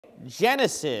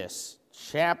Genesis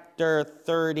chapter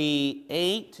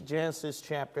 38. Genesis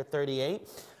chapter 38.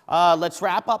 Let's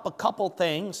wrap up a couple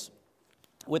things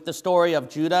with the story of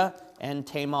Judah and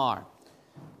Tamar.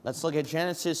 Let's look at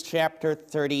Genesis chapter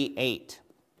 38.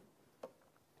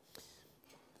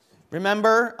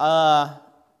 Remember,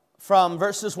 from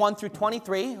verses 1 through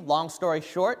 23, long story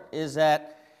short, is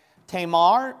that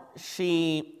Tamar,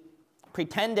 she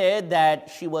pretended that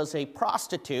she was a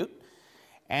prostitute,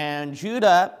 and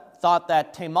Judah thought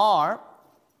that Tamar,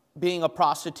 being a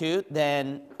prostitute,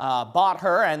 then bought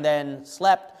her and then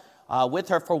slept with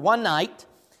her for one night.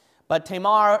 But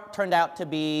Tamar turned out to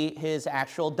be his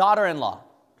actual daughter-in-law.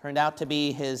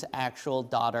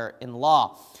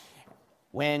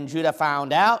 When Judah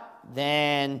found out,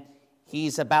 then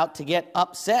he's about to get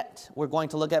upset. We're going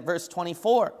to look at verse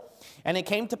 24. And it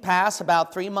came to pass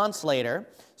about 3 months later,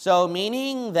 so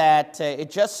meaning that it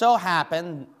just so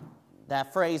happened,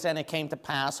 that phrase, and it came to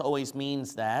pass, always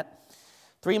means that.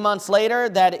 3 months later,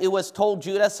 that it was told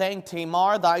Judah, saying,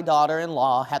 Tamar, thy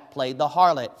daughter-in-law, hath played the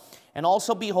harlot. And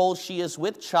also, behold, she is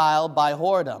with child by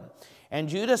whoredom. And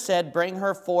Judah said, bring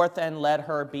her forth and let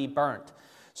her be burnt.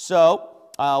 So,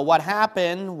 what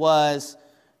happened was,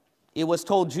 it was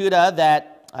told Judah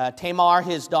that Tamar,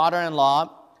 his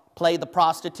daughter-in-law, played the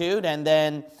prostitute. And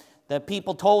then the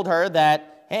people told her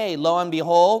that, hey, lo and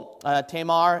behold,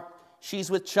 Tamar,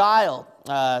 she's with child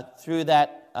through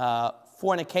that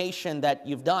fornication that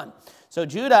you've done. So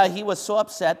Judah, he was so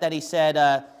upset that he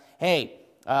said, hey,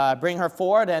 bring her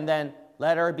forward and then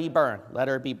let her be burned.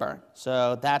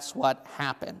 So that's what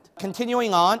happened.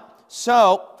 Continuing on,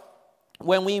 so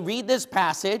when we read this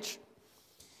passage,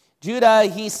 Judah,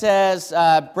 he says,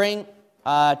 bring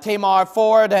Tamar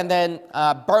forward and then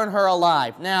burn her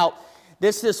alive. Now,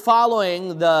 this is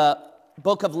following the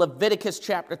book of Leviticus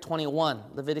chapter 21.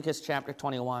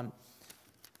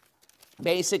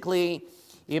 Basically,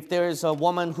 if there's a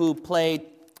woman who played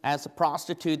as a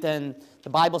prostitute, then the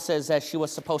Bible says that she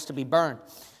was supposed to be burned.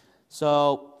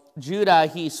 So Judah,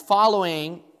 he's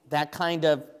following that kind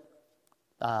of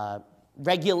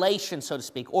regulation, so to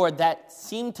speak, or that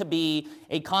seemed to be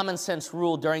a common sense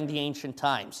rule during the ancient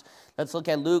times. Let's look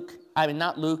at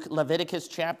Leviticus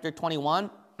chapter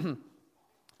 21.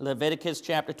 Leviticus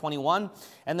chapter 21,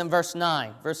 and then verse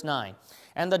 9.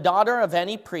 And the daughter of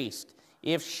any priest,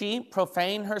 if she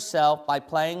profane herself by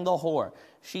playing the whore,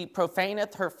 she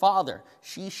profaneth her father,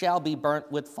 she shall be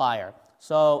burnt with fire.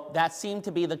 So that seemed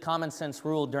to be the common sense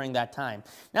rule during that time.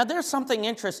 Now there's something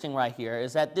interesting right here,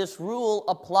 is that this rule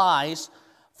applies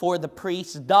for the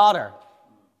priest's daughter,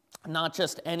 not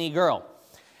just any girl.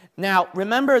 Now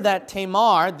remember that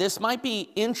Tamar, this might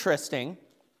be interesting.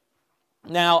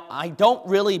 Now, I don't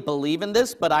really believe in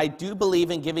this, but I do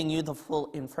believe in giving you the full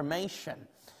information.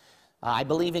 I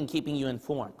believe in keeping you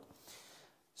informed.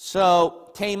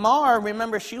 So, Tamar,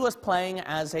 remember, she was playing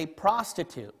as a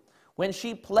prostitute. When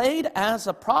she played as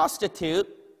a prostitute,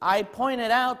 I pointed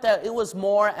out that it was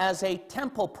more as a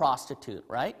temple prostitute,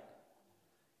 right?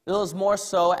 It was more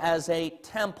so as a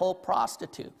temple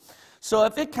prostitute. So,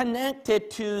 if it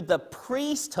connected to the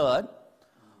priesthood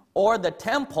or the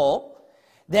temple,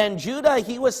 then Judah,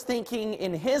 he was thinking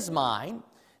in his mind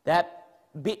that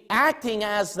acting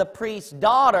as the priest's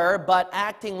daughter, but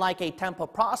acting like a temple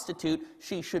prostitute,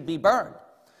 she should be burned.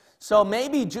 So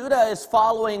maybe Judah is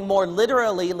following more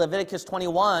literally Leviticus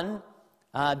 21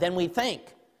 than we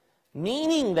think.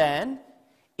 Meaning then,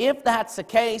 if that's the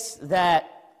case,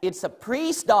 that it's a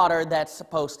priest's daughter that's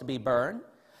supposed to be burned,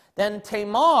 then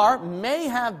Tamar may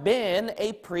have been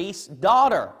a priest's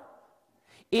daughter.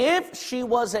 If she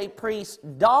was a priest's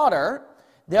daughter,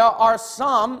 there are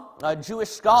some Jewish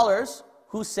scholars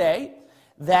who say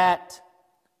that,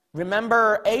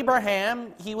 remember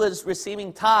Abraham, he was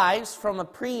receiving tithes from a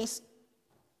priest,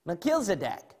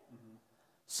 Melchizedek.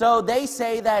 So they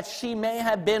say that she may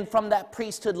have been from that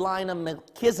priesthood line of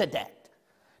Melchizedek.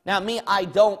 Now me, I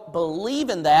don't believe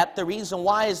in that. The reason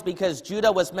why is because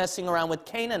Judah was messing around with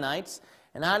Canaanites,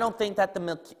 and I don't think that the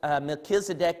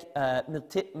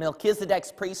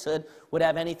Melchizedek's priesthood would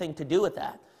have anything to do with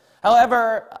that.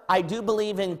 However, I do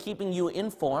believe in keeping you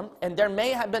informed, and there may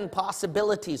have been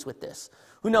possibilities with this.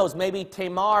 Who knows, maybe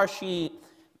Tamar, she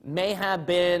may have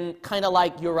been kind of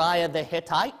like Uriah the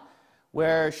Hittite,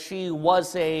 where she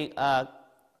was a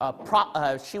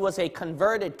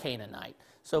converted Canaanite.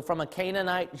 So from a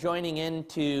Canaanite joining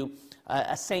into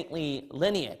a saintly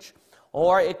lineage.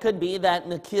 Or it could be that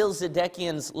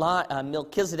Melchizedek's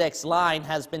line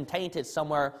has been tainted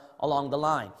somewhere along the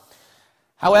line.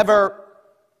 However,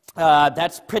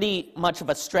 that's pretty much of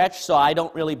a stretch, so I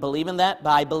don't really believe in that,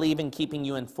 but I believe in keeping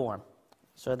you informed.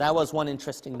 So that was one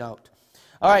interesting note.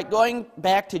 All right, going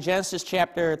back to Genesis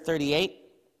chapter 38,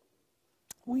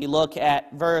 we look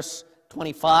at verse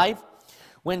 25.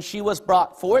 When she was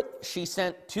brought forth, she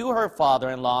sent to her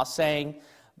father-in-law, saying,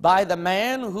 By the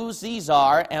man whose these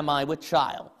are, am I with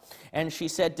child? And she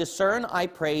said, Discern, I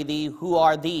pray thee, who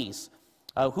are these?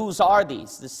 Whose are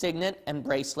these? The signet and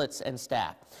bracelets and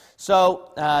staff.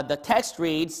 So the text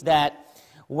reads that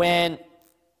when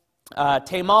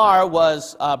Tamar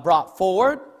was brought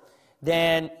forward,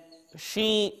 then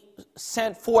she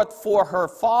sent forth for her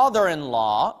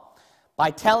father-in-law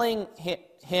by telling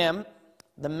him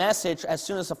the message as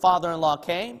soon as the father-in-law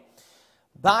came,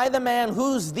 by the man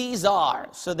whose these are.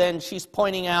 So then she's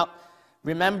pointing out,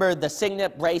 remember the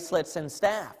signet, bracelets, and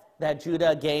staff that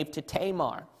Judah gave to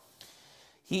Tamar.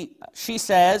 She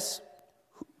says,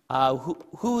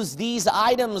 whose these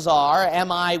items are, am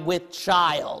I with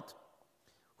child?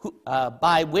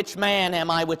 By which man am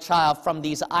I with child from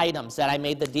these items that I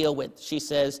made the deal with? She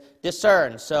says,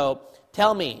 discern. So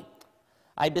tell me,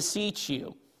 I beseech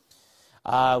you,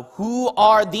 who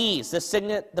are these? The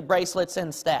signet, the bracelets,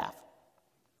 and staff.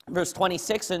 Verse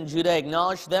 26, and Judah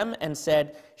acknowledged them and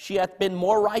said, she hath been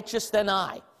more righteous than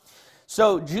I.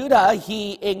 So Judah,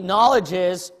 he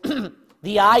acknowledges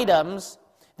the items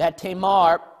that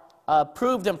Tamar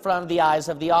proved in front of the eyes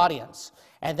of the audience.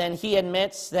 And then he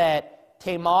admits that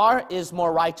Tamar is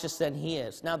more righteous than he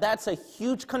is. Now that's a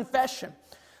huge confession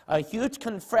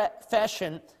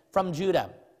from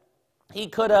Judah. He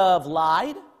could have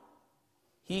lied.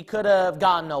 He could have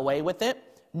gotten away with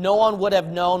it. No one would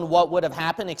have known what would have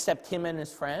happened except him and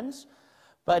his friends.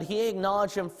 But he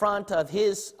acknowledged in front of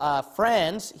his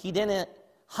friends, he didn't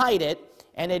hide it,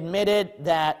 and admitted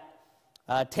that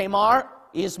Tamar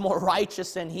is more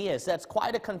righteous than he is. That's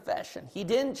quite a confession. He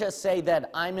didn't just say that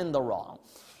I'm in the wrong.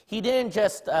 He didn't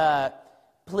just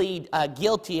plead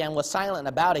guilty and was silent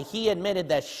about it. He admitted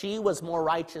that she was more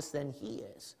righteous than he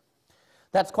is.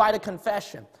 That's quite a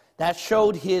confession. That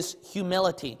showed his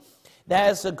humility. That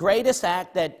is the greatest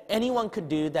act that anyone could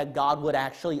do that God would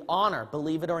actually honor,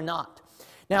 believe it or not.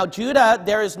 Now, Judah,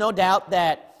 there is no doubt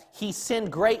that he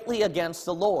sinned greatly against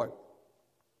the Lord.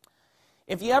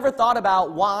 If you ever thought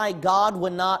about why God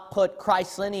would not put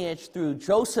Christ's lineage through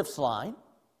Joseph's line,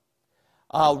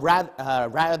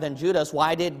 rather than Judah's,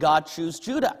 why did God choose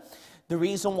Judah? The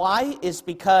reason why is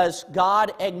because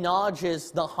God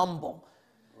acknowledges the humble.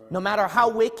 No matter how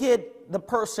wicked the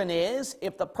person is,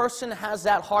 if the person has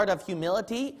that heart of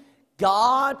humility,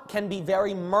 God can be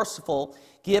very merciful,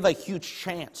 give a huge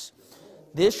chance.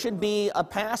 This should be a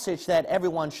passage that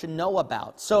everyone should know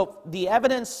about. So the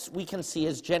evidence we can see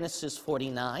is Genesis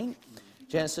 49.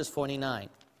 Genesis 49.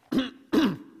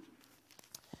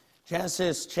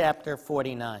 Genesis chapter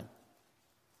 49.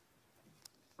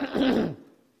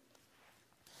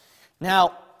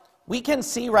 Now, we can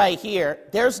see right here,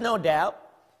 there's no doubt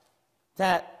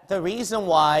that the reason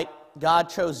why God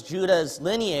chose Judah's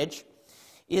lineage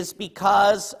is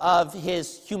because of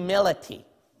his humility.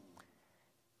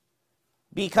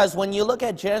 Because when you look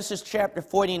at Genesis chapter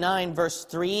 49, verse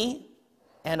 3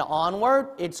 and onward,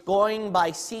 it's going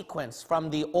by sequence from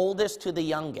the oldest to the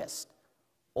youngest.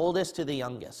 Oldest to the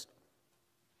youngest.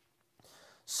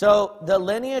 So the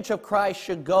lineage of Christ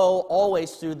should go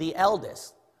always through the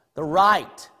eldest, the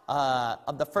right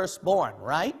of the firstborn,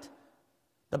 right?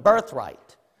 The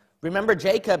birthright. Remember,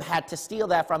 Jacob had to steal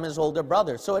that from his older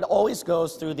brother, so it always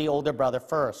goes through the older brother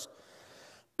first.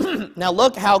 Now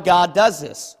look how God does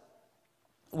this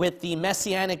with the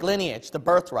messianic lineage, the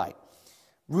birthright.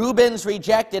 Reuben's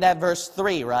rejected at verse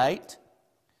 3, right?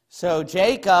 So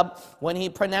Jacob, when he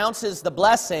pronounces the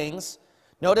blessings,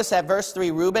 notice at verse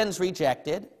 3, Reuben's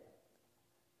rejected.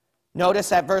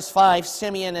 Notice at verse 5,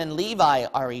 Simeon and Levi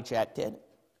are rejected.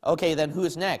 Okay, then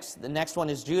who's next? The next one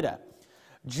is Judah.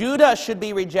 Judah should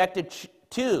be rejected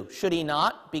too, should he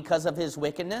not, because of his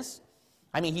wickedness?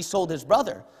 I mean, he sold his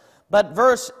brother. But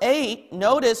verse 8,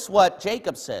 notice what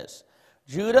Jacob says.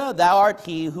 Judah, thou art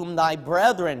he whom thy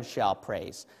brethren shall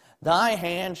praise. Thy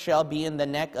hand shall be in the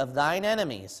neck of thine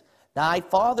enemies. Thy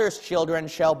father's children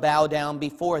shall bow down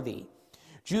before thee.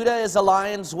 Judah is a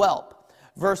lion's whelp.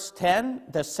 Verse 10,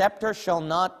 the scepter shall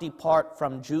not depart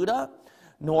from Judah,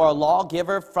 nor a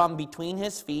lawgiver from between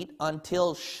his feet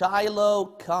until Shiloh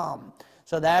come.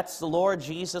 So that's the Lord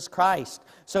Jesus Christ.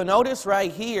 So notice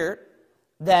right here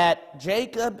that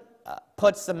Jacob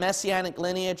puts the messianic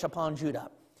lineage upon Judah.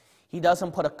 He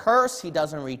doesn't put a curse. He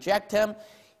doesn't reject him.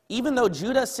 Even though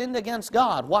Judah sinned against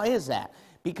God. Why is that?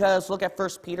 Because look at 1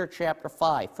 Peter chapter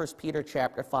 5. 1 Peter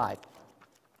chapter 5.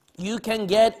 You can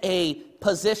get a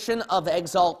position of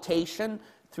exaltation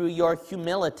through your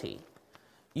humility.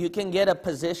 You can get a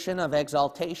position of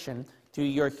exaltation through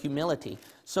your humility.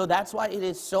 So that's why it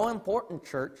is so important,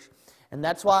 church, and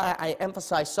that's why I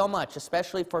emphasize so much,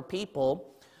 especially for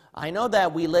people. I know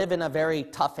that we live in a very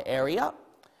tough area,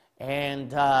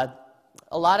 and a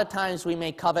lot of times we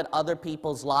may covet other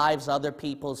people's lives, other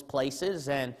people's places,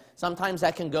 and sometimes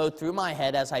that can go through my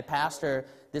head as I pastor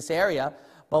this area.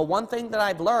 But one thing that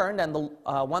I've learned, and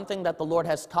one thing that the Lord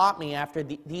has taught me after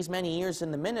these many years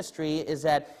in the ministry, is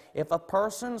that if a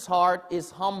person's heart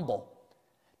is humble,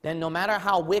 then no matter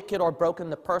how wicked or broken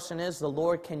the person is, the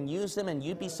Lord can use them, and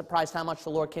you'd be surprised how much the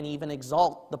Lord can even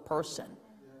exalt the person.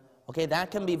 Okay,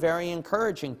 that can be very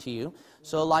encouraging to you.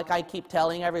 So like I keep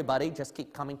telling everybody, just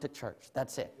keep coming to church.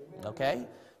 That's it, okay?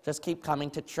 Just keep coming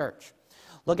to church.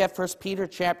 Look at 1 Peter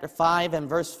chapter 5 and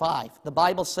verse 5. The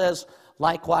Bible says,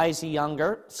 "Likewise, ye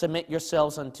younger, submit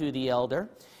yourselves unto the elder.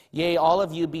 Yea, all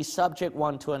of you be subject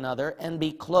one to another, and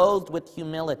be clothed with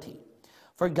humility.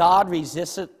 For God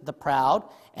resisteth the proud,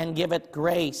 and giveth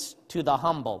grace to the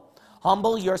humble.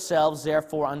 Humble yourselves,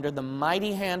 therefore, under the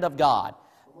mighty hand of God."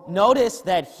 Notice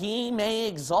that he may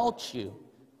exalt you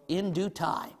in due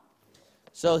time.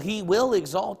 So he will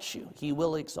exalt you. He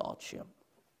will exalt you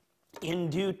in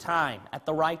due time, at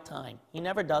the right time. He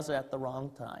never does it at the wrong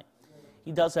time.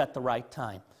 He does it at the right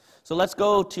time. So let's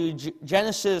go to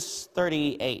Genesis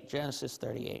 38. Genesis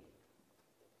 38.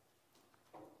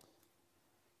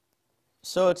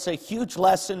 So it's a huge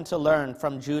lesson to learn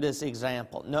from Judah's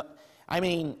example. No, I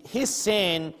mean, his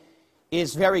sin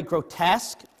is very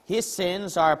grotesque. His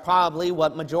sins are probably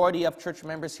what majority of church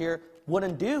members here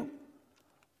wouldn't do.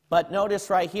 But notice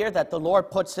right here that the Lord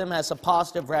puts him as a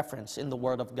positive reference in the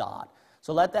Word of God.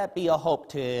 So let that be a hope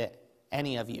to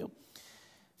any of you.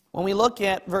 When we look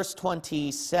at verse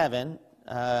 27,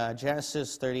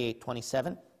 Genesis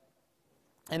 38:27,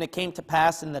 "And it came to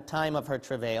pass in the time of her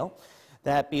travail,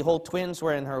 that, behold, twins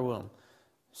were in her womb."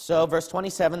 So verse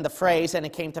 27, the phrase, "and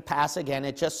it came to pass," again,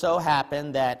 it just so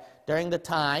happened that during the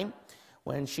time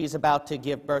when she's about to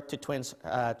give birth to twins,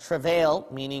 travail,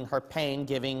 meaning her pain,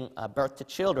 giving birth to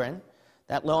children,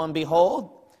 that lo and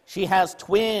behold, she has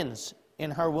twins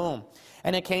in her womb.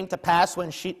 "And it came to pass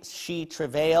when she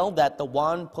travailed, that the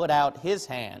one put out his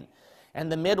hand,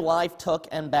 and the midwife took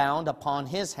and bound upon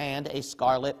his hand a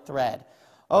scarlet thread."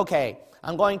 Okay,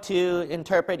 I'm going to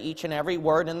interpret each and every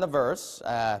word in the verse.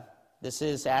 This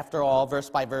is, after all,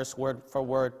 verse by verse, word for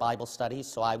word Bible study,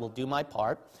 so I will do my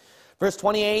part. Verse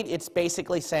 28, it's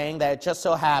basically saying that it just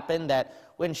so happened that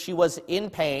when she was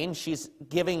in pain, she's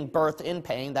giving birth in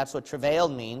pain, that's what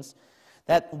travailed means,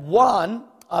 that one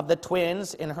of the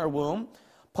twins in her womb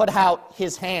put out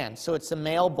his hand. So it's a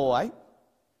male boy.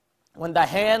 When the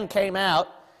hand came out,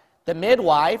 the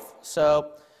midwife,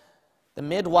 so the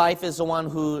midwife is the one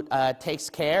who takes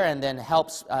care and then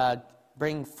helps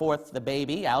bring forth the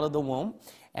baby out of the womb.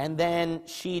 And then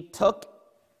she took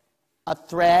a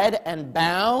thread and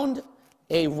bound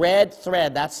a red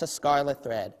thread, that's a scarlet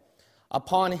thread,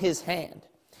 upon his hand,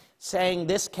 saying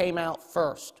this came out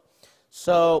first.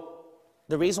 So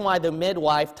the reason why the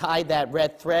midwife tied that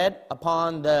red thread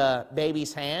upon the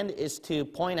baby's hand is to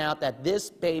point out that this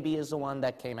baby is the one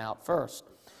that came out first,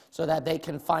 so that they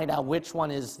can find out which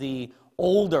one is the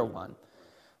older one.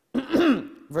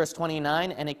 Verse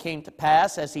 29, "And it came to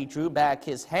pass, as he drew back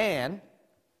his hand,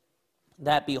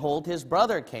 that, behold, his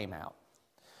brother came out.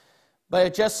 But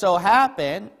it just so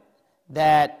happened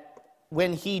that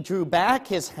when he drew back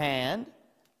his hand,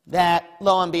 that,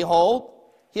 lo and behold,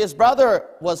 his brother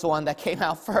was the one that came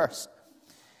out first.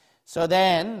 So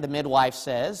then, the midwife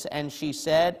says, and she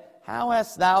said, How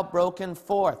hast thou broken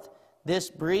forth? This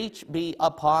breach be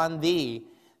upon thee.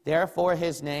 Therefore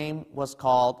his name was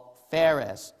called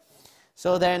Phares."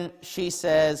 So then she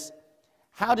says,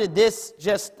 how did this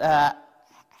just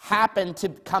happen to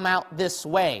come out this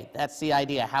way? That's the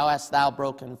idea. How hast thou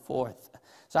broken forth?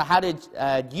 So how did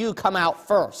you come out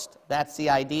first? That's the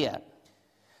idea.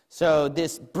 So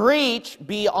this breach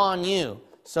be on you.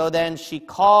 So then she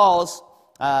calls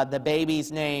the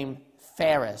baby's name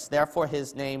Phares. Therefore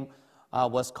his name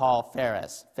was called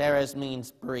Phares. Phares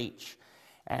means breach.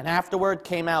 And afterward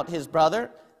came out his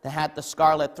brother that had the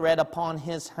scarlet thread upon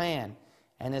his hand,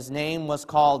 and his name was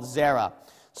called Zerah.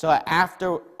 So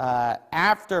after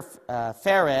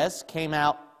Phares came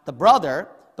out the brother,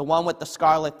 the one with the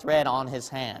scarlet thread on his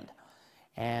hand.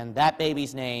 And that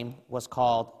baby's name was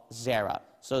called Zerah.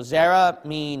 So Zerah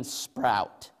means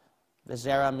sprout. The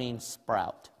Zerah means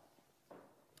sprout.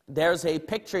 There's a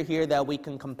picture here that we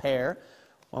can compare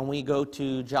when we go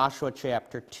to Joshua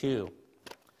chapter 2.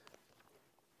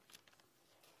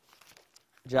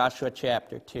 Joshua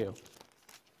chapter 2.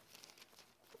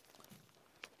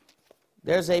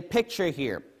 There's a picture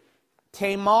here.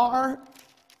 Tamar,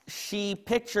 she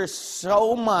pictures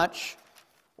so much,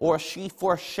 or she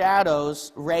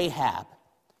foreshadows Rahab.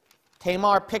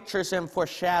 Tamar pictures and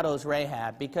foreshadows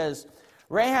Rahab, because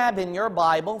Rahab in your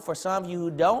Bible, for some of you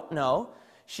who don't know,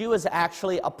 she was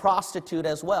actually a prostitute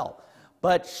as well.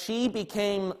 But she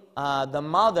became the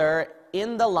mother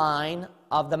in the line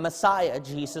of the Messiah,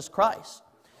 Jesus Christ.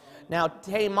 Now,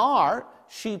 Tamar,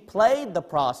 she played the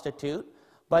prostitute,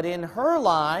 but in her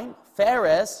line,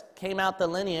 Phares came out the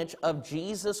lineage of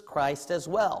Jesus Christ as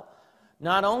well.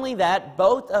 Not only that,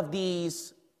 both of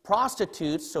these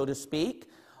prostitutes, so to speak,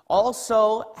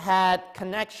 also had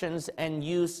connections and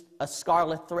used a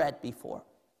scarlet thread before.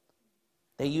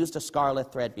 They used a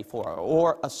scarlet thread before,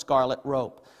 or a scarlet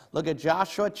rope. Look at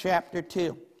Joshua chapter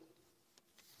 2.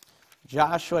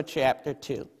 Joshua chapter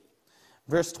 2,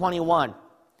 verse 21.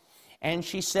 And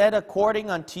she said, according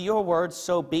unto your words,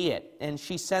 so be it. And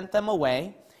she sent them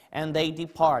away, and they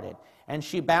departed. And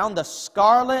she bound the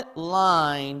scarlet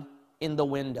line in the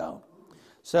window.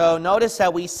 So notice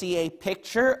that we see a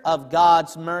picture of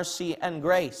God's mercy and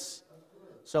grace.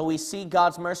 So we see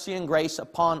God's mercy and grace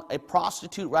upon a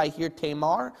prostitute right here,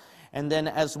 Tamar, and then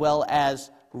as well as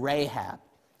Rahab.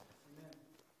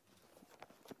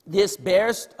 This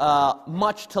bears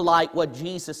much to like what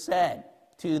Jesus said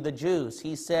to the Jews.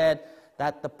 He said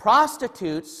that the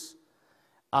prostitutes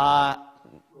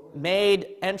made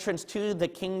entrance to the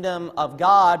kingdom of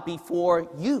God before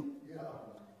you.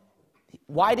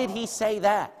 Why did he say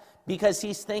that? Because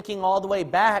he's thinking all the way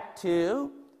back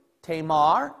to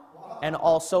Tamar and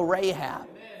also Rahab.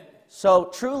 So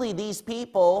truly these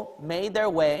people made their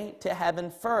way to heaven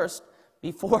first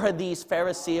before these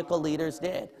Pharisaical leaders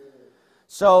did.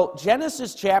 So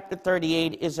Genesis chapter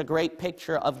 38 is a great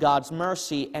picture of God's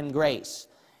mercy and grace.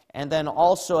 And then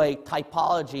also a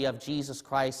typology of Jesus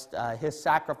Christ, his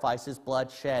sacrifice, his blood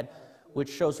shed, which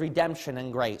shows redemption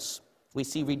and grace. We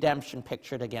see redemption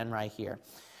pictured again right here.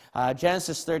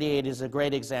 Genesis 38 is a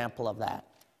great example of that.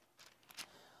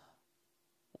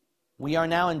 We are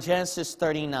now in Genesis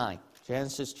 39.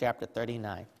 Genesis chapter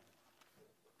 39.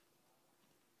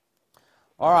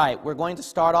 All right, we're going to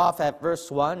start off at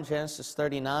verse 1, Genesis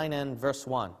 39 and verse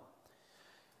 1.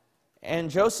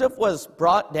 And Joseph was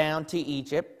brought down to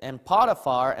Egypt, and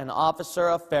Potiphar, an officer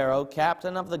of Pharaoh,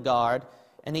 captain of the guard,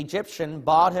 an Egyptian,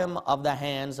 bought him of the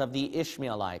hands of the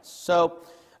Ishmaelites. So,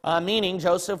 meaning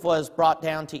Joseph was brought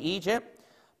down to Egypt.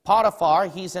 Potiphar,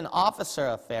 he's an officer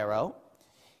of Pharaoh.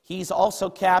 He's also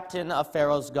captain of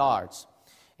Pharaoh's guards.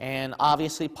 And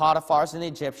obviously Potiphar's an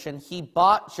Egyptian. He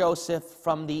bought Joseph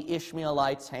from the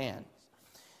Ishmaelites' hands,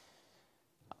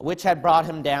 which had brought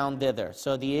him down thither.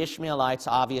 So the Ishmaelites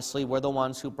obviously were the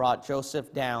ones who brought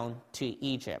Joseph down to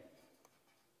Egypt.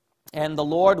 And the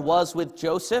Lord was with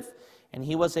Joseph, and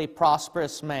he was a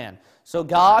prosperous man. So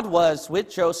God was with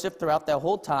Joseph throughout the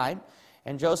whole time,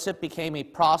 and Joseph became a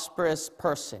prosperous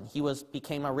person. He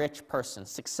became a rich person,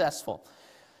 successful.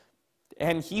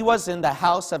 And he was in the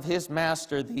house of his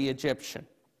master, the Egyptian.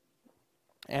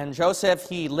 And Joseph,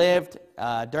 he lived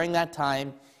during that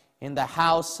time in the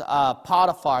house of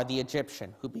Potiphar, the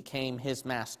Egyptian, who became his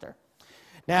master.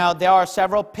 Now, there are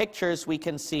several pictures we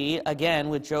can see, again,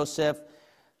 with Joseph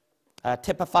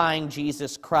typifying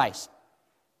Jesus Christ.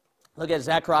 Look at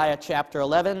Zechariah chapter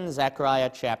 11, Zechariah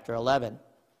chapter 11.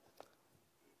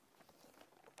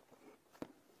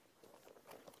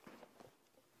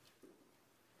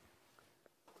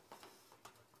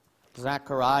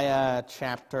 Zechariah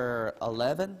chapter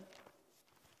 11.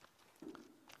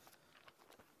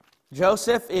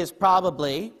 Joseph is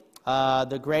probably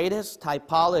the greatest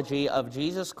typology of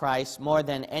Jesus Christ more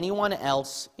than anyone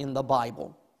else in the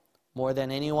Bible. More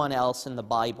than anyone else in the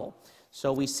Bible.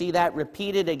 So we see that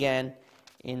repeated again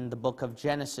in the book of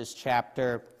Genesis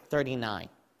chapter 39.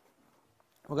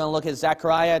 We're going to look at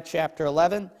Zechariah chapter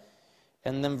 11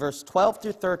 and then verse 12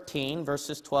 through 13,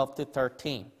 verses 12 through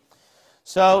 13.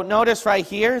 So notice right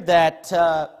here that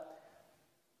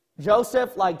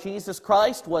Joseph, like Jesus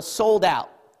Christ, was sold out.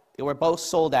 They were both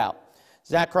sold out.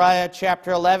 Zechariah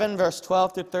chapter 11, verse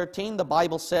 12 through 13, the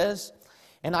Bible says,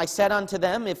 And I said unto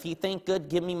them, If ye think good,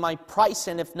 give me my price,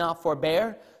 and if not,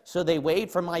 forbear. So they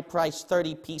weighed for my price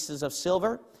 30 pieces of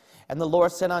silver. And the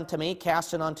Lord said unto me,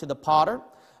 Cast it unto the potter,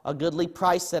 a goodly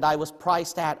price that I was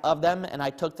priced at of them. And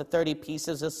I took the 30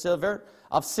 pieces of silver,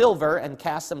 and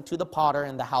cast them to the potter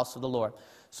in the house of the Lord.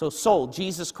 So sold.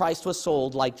 Jesus Christ was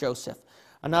sold like Joseph.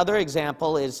 Another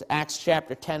example is Acts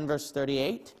chapter 10, verse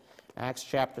 38. Acts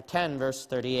chapter 10, verse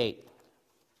 38.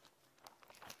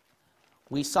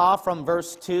 We saw from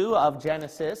verse 2 of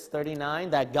Genesis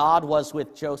 39 that God was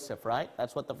with Joseph, right?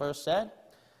 That's what the verse said.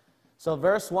 So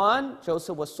verse 1,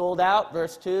 Joseph was sold out.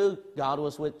 Verse 2, God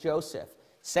was with Joseph.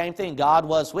 Same thing, God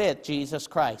was with Jesus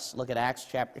Christ. Look at Acts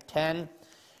chapter 10,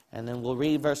 and then we'll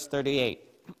read verse 38.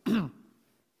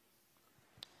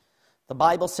 The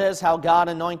Bible says how God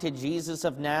anointed Jesus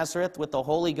of Nazareth with the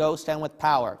Holy Ghost and with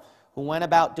power, who went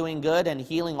about doing good and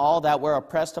healing all that were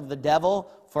oppressed of the devil,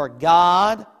 for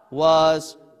God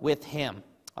was with him.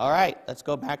 All right, let's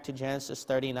go back to Genesis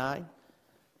 39.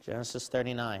 Genesis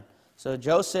 39. So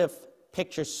Joseph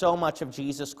pictures so much of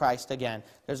Jesus Christ again.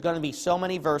 There's going to be so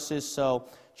many verses, so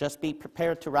just be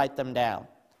prepared to write them down.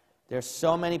 There's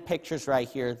so many pictures right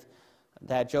here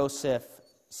that Joseph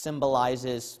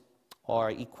symbolizes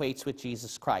or equates with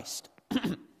Jesus Christ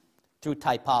through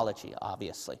typology,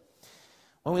 obviously.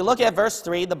 When we look at verse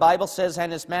 3, the Bible says,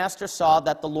 and his master saw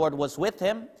that the Lord was with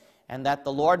him, and that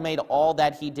the Lord made all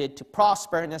that he did to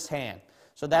prosper in his hand.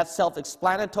 So that's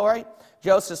self-explanatory.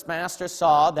 Joseph's master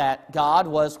saw that God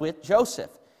was with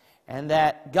Joseph, and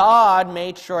that God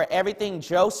made sure everything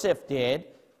Joseph did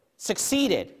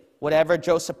succeeded, whatever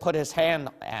Joseph put his hand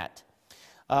at.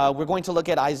 We're going to look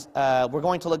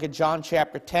at John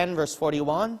chapter 10, verse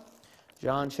 41.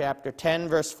 John chapter 10,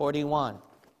 verse 41.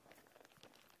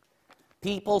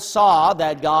 People saw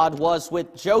that God was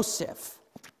with Joseph.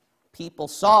 People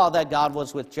saw that God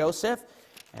was with Joseph.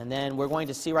 And then we're going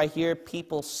to see right here,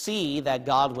 people see that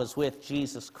God was with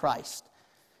Jesus Christ.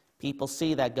 People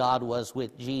see that God was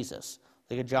with Jesus.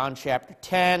 Look at John chapter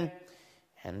 10,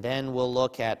 and then we'll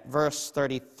look at verse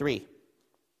 41.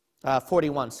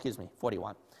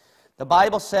 The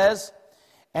Bible says,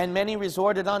 and many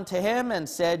resorted unto him and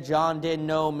said, John did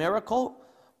no miracle,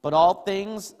 but all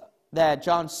things that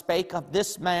John spake of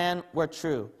this man were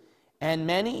true. And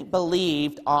many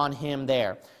believed on him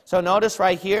there. So notice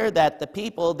right here that the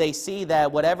people, they see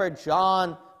that whatever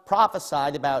John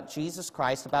prophesied about Jesus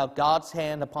Christ, about God's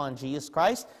hand upon Jesus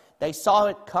Christ, they saw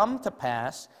it come to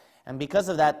pass, and because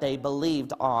of that, they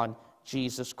believed on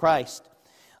Jesus Christ.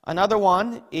 Another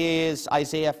one is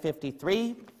Isaiah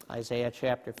 53, Isaiah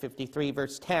chapter 53,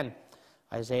 verse 10.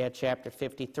 Isaiah chapter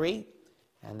 53,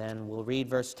 and then we'll read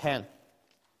verse 10.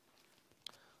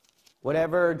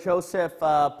 Whatever Joseph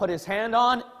put his hand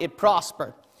on, it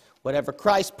prospered. Whatever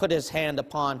Christ put his hand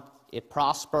upon, it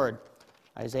prospered.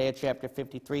 Isaiah chapter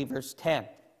 53, verse 10.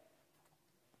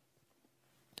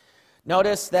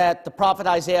 Notice that the prophet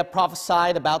Isaiah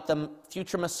prophesied about the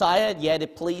future Messiah, yet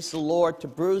it pleased the Lord to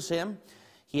bruise him.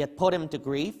 He hath put him to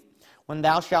grief. When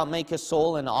thou shalt make his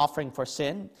soul an offering for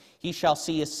sin, he shall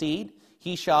see his seed,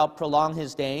 he shall prolong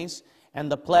his days, and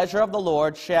the pleasure of the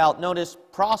Lord shall, notice,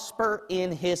 prosper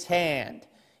in his hand.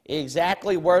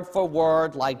 Exactly word for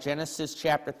word, like Genesis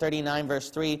chapter 39, verse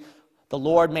 3, the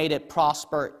Lord made it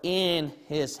prosper in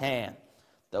his hand.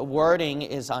 The wording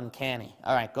is uncanny.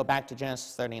 All right, go back to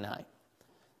Genesis 39.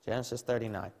 Genesis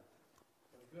 39.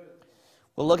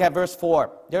 We'll look at verse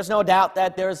 4. There's no doubt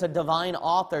that there's a divine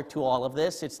author to all of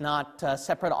this. It's not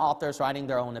separate authors writing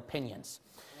their own opinions.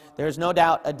 There's no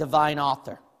doubt a divine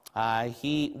author.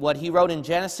 What he wrote in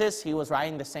Genesis, he was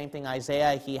writing the same thing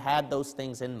Isaiah. He had those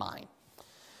things in mind.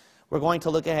 We're going to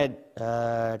look at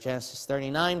Genesis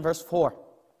 39, verse 4.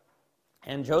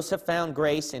 And Joseph found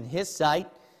grace in his sight,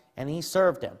 and he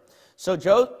served him. So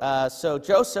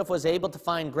Joseph was able to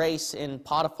find grace in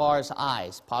Potiphar's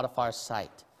eyes, Potiphar's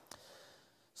sight.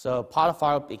 So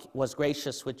Potiphar was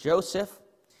gracious with Joseph,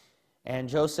 and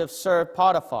Joseph served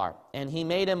Potiphar, and he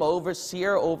made him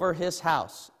overseer over his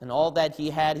house, and all that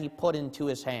he had he put into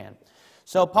his hand.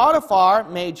 So Potiphar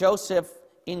made Joseph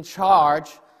in charge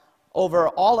over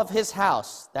all of his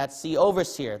house. That's the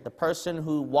overseer, the person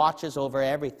who watches over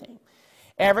everything.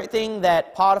 Everything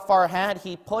that Potiphar had,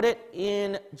 he put it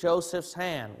in Joseph's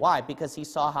hand. Why? Because he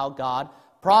saw how God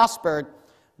prospered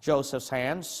Joseph's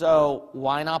hand. So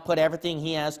why not put everything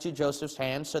he has to Joseph's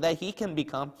hand so that he can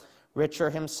become richer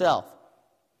himself?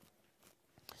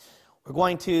 We're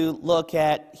going to look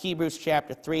at Hebrews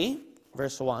chapter 3,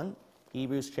 verse 1.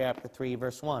 Hebrews chapter 3,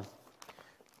 verse 1.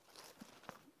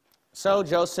 So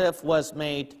Joseph was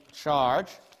made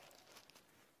charge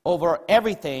over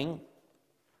everything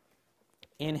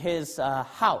in his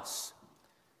house,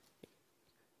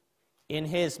 in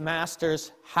his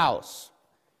master's house.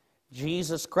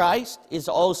 Jesus Christ is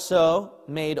also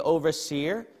made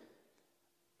overseer.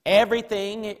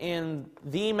 Everything in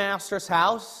the master's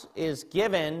house is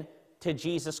given to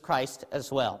Jesus Christ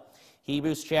as well.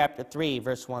 Hebrews chapter 3,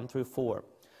 verse 1 through 4.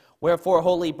 Wherefore,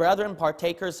 holy brethren,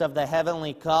 partakers of the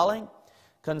heavenly calling,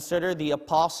 consider the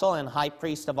apostle and high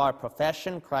priest of our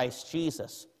profession, Christ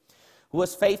Jesus, who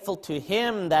was faithful to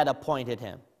him that appointed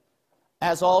him,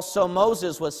 as also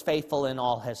Moses was faithful in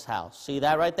all his house. See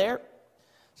that right there?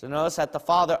 So notice that the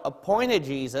Father appointed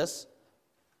Jesus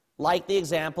like the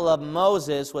example of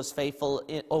Moses, was faithful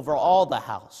over all the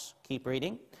house. Keep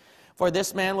reading. For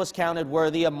this man was counted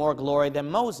worthy of more glory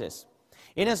than Moses,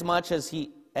 inasmuch as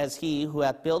he who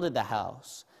hath builded the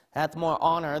house hath more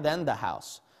honor than the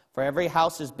house. For every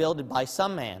house is builded by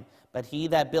some man, but he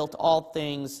that built all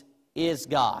things is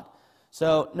God.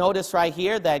 So notice right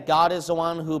here that God is the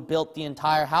one who built the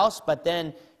entire house, but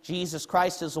then Jesus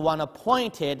Christ is the one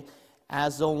appointed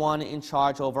as the one in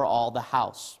charge over all the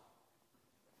house.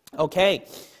 Okay,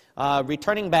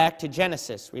 returning back to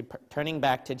Genesis.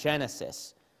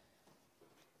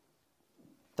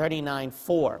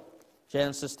 39:4.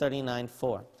 Genesis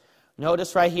 39:4.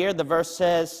 Notice right here the verse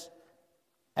says,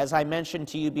 as I mentioned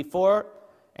to you before,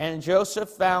 and Joseph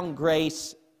found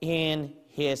grace in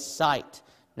his sight.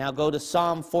 Now go to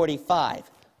Psalm 45.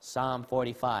 Psalm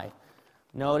 45.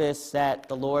 Notice that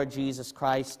the Lord Jesus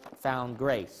Christ found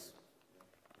grace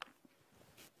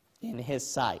in his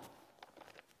sight.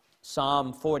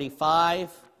 Psalm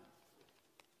 45.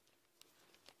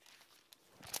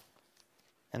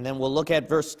 And then we'll look at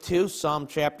verse 2, Psalm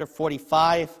chapter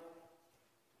 45.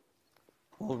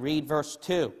 We'll read verse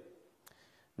 2.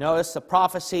 Notice the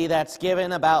prophecy that's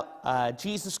given about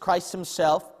Jesus Christ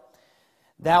himself.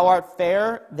 Thou art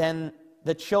fairer than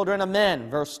the children of men,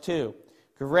 verse 2.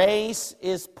 Grace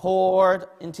is poured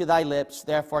into thy lips,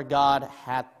 therefore God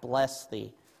hath blessed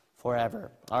thee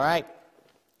forever. All right?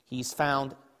 He's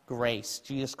found grace.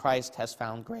 Jesus Christ has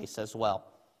found grace as well.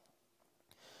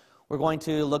 We're going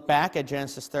to look back at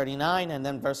Genesis 39 and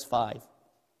then verse 5.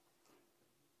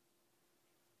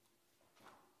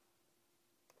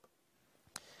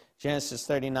 Genesis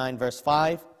 39, verse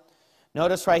 5.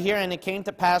 Notice right here, and it came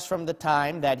to pass from the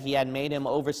time that he had made him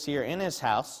overseer in his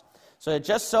house. So it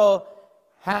just so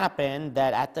happened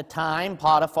that at the time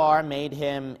Potiphar made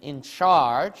him in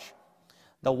charge,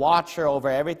 the watcher over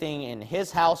everything in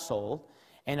his household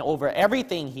and over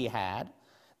everything he had,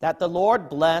 that the Lord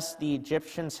blessed the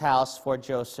Egyptian's house for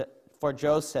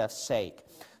Joseph's sake.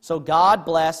 So God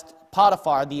blessed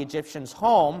Potiphar, the Egyptian's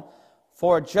home,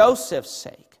 for Joseph's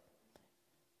sake.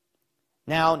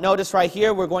 Now, notice right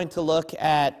here, we're going to look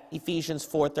at Ephesians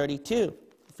 4:32.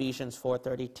 Ephesians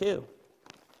 4:32.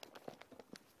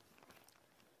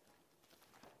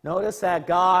 Notice that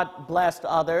God blessed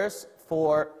others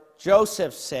for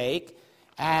Joseph's sake,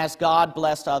 as God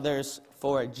blessed others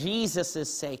for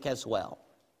Jesus' sake as well.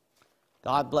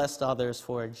 God blessed others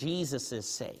for Jesus'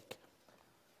 sake.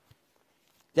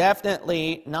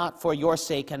 Definitely not for your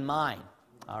sake and mine,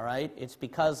 all right? It's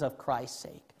because of Christ's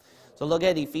sake. So look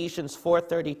at Ephesians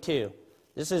 4:32.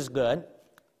 This is good.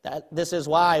 This is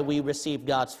why we receive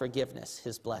God's forgiveness,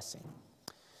 his blessing.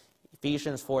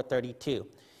 Ephesians 4:32.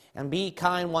 And be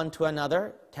kind one to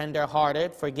another,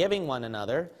 tender-hearted, forgiving one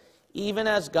another, even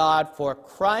as God for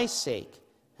Christ's sake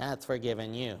hath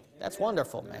forgiven you. That's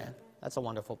wonderful, man. That's a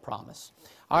wonderful promise.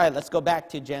 All right, let's go back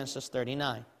to Genesis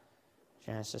 39.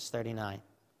 Genesis 39.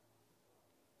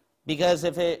 Because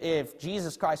if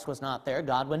Jesus Christ was not there,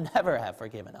 God would never have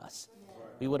forgiven us.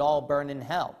 We would all burn in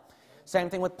hell. Same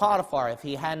thing with Potiphar. If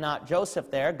he had not Joseph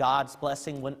there, God's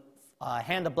blessing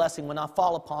hand of blessing would not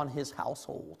fall upon his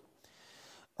household.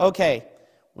 Okay,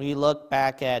 we look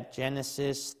back at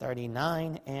Genesis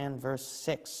 39 and verse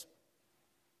 6.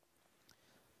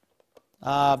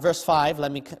 Verse 5,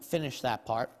 let me finish that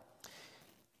part.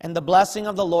 And the blessing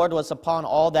of the Lord was upon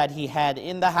all that he had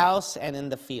in the house and in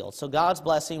the field. So God's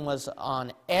blessing was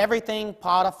on everything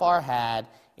Potiphar had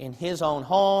in his own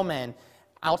home and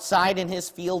outside in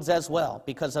his fields as well,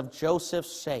 because of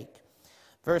Joseph's sake.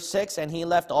 Verse 6, and he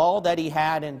left all that he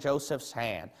had in Joseph's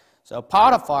hand. So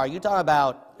Potiphar, you talk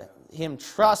about him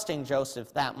trusting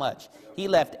Joseph that much. He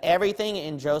left everything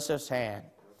in Joseph's hand.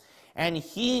 And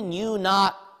he knew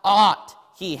not aught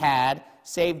he had,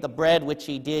 save the bread which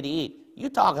he did eat. You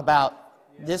talk about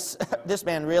this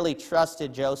man really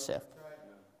trusted Joseph.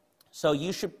 So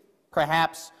you should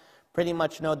perhaps pretty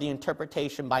much know the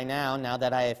interpretation by now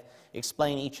that I have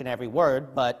explained each and every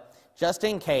word. But just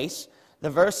in case, the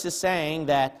verse is saying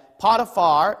that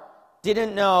Potiphar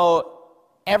didn't know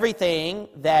everything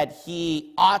that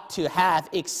he ought to have,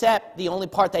 except the only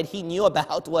part that he knew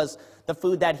about was the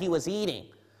food that he was eating.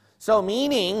 So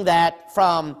meaning that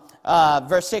from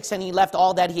verse 6, and he left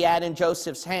all that he had in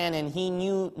Joseph's hand, and he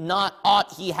knew not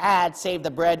aught he had, save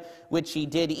the bread which he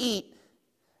did eat.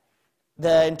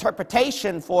 The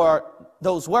interpretation for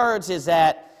those words is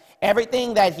that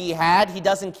everything that he had, he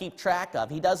doesn't keep track of.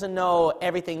 He doesn't know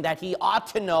everything that he ought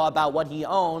to know about what he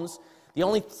owns. The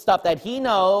only stuff that he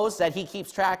knows, that he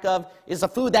keeps track of, is the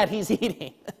food that he's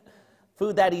eating.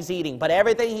 Food that he's eating. But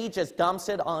everything, he just dumps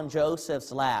it on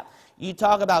Joseph's lap. You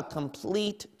talk about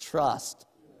complete trust.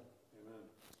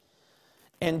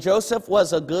 And Joseph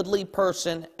was a goodly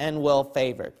person and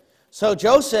well-favored. So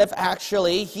Joseph,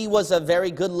 actually, he was a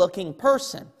very good-looking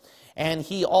person. And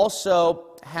he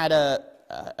also had a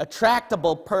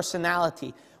tractable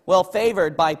personality,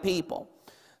 well-favored by people.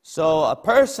 So a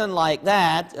person like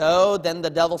that, then the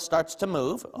devil starts to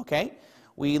move, okay?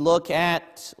 We look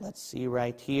at, let's see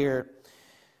right here.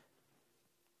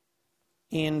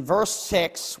 In verse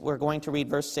 6, we're going to read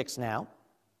verse 6 now.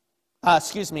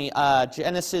 Matthew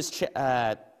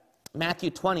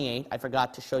 28. I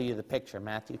forgot to show you the picture.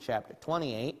 Matthew chapter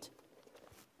 28.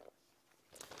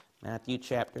 Matthew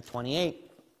chapter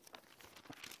 28.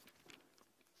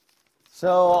 So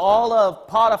all of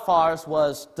Potiphar's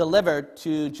was delivered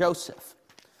to Joseph.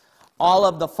 All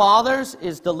of the father's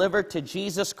is delivered to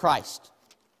Jesus Christ.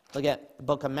 Look at the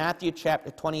book of Matthew chapter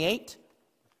 28.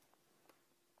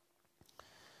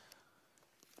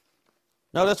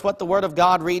 Notice what the Word of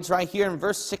God reads right here in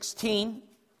verse 16.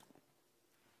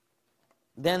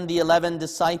 Then the 11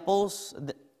 disciples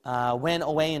went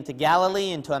away into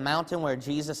Galilee, into a mountain where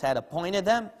Jesus had appointed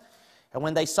them. And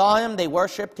when they saw him, they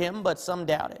worshipped him, but some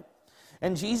doubted.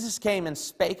 And Jesus came and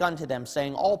spake unto them,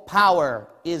 saying, All power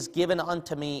is given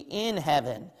unto me in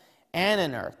heaven and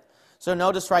in earth. So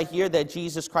notice right here that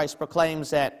Jesus Christ proclaims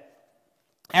that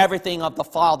everything of the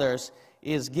Father's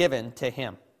is given to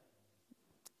him.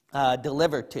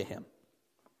 Delivered to him.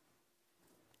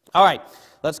 All right,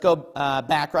 let's go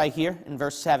back right here in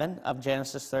verse 7 of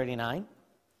Genesis 39.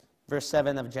 Verse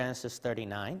 7 of Genesis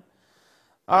 39.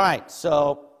 All right,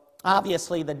 so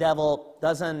obviously the devil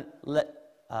doesn't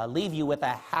leave you with a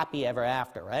happy ever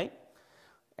after, right?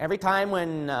 Every time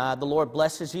when the Lord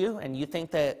blesses you and you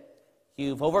think that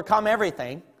you've overcome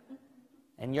everything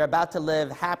and you're about to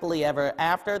live happily ever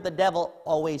after, the devil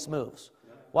always moves.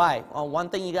 Why? Well, one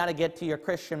thing you got to get to your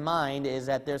Christian mind is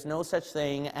that there's no such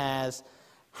thing as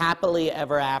happily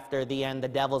ever after the end. The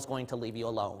devil's going to leave you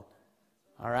alone.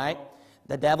 All right?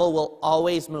 The devil will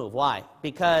always move. Why?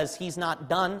 Because he's not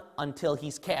done until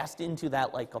he's cast into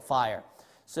that lake of fire.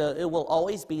 So it will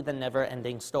always be the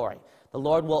never-ending story. The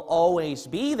Lord will always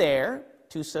be there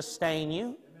to sustain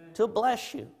you, to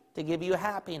bless you, to give you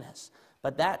happiness.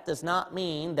 But that does not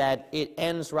mean that it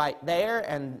ends right there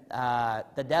and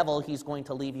the devil, he's going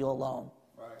to leave you alone.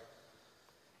 Right.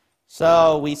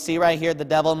 So we see right here the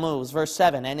devil moves. Verse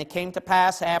 7, And it came to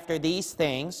pass after these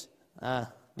things,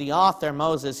 the author,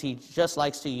 Moses, he just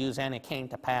likes to use and it came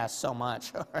to pass so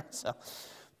much. So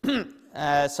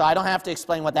I don't have to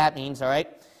explain what that means, all right?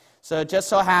 So it just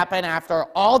so happened after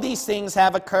all these things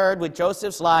have occurred with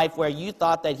Joseph's life where you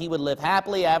thought that he would live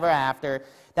happily ever after,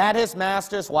 that his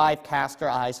master's wife cast her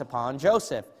eyes upon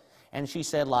Joseph, and she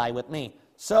said, Lie with me.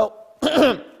 So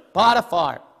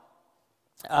Potiphar,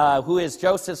 who is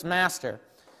Joseph's master,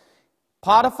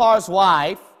 Potiphar's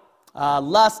wife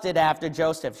lusted after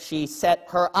Joseph. She set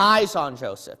her eyes on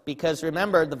Joseph, because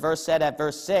remember, the verse said at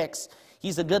verse 6,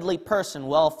 he's a goodly person,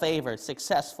 well-favored,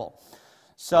 successful.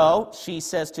 So she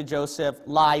says to Joseph,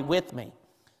 Lie with me.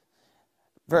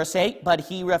 Verse 8, But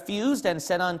he refused and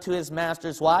said unto his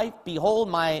master's wife, Behold,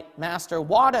 my master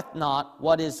wotteth not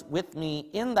what is with me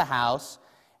in the house,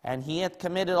 and he hath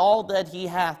committed all that he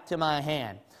hath to my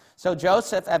hand. So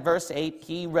Joseph, at verse 8,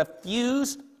 he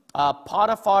refused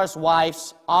Potiphar's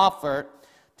wife's offer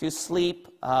to sleep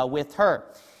with her.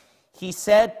 He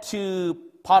said to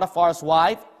Potiphar's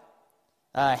wife,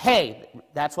 hey,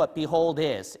 that's what behold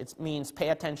is. It means pay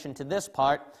attention to this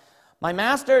part. My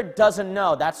master doesn't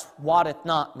know. That's wotteth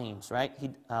not means, right?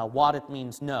 Wotteth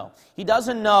means no. He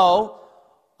doesn't know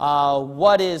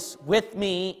what is with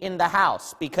me in the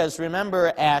house. Because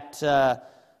remember at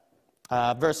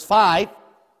verse 5,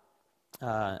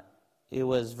 it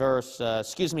was verse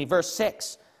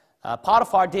 6.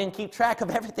 Potiphar didn't keep track of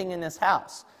everything in his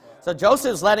house. So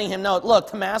Joseph's letting him know,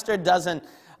 look, the master doesn't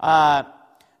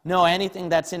know anything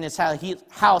that's in his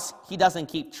house. He doesn't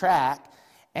keep track.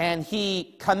 And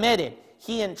he committed.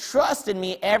 He entrusted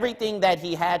me everything that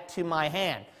he had to my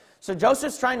hand. So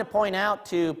Joseph's trying to point out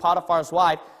to Potiphar's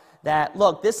wife that,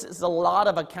 look, this is a lot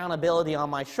of accountability on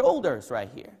my shoulders right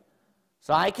here.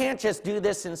 So I can't just do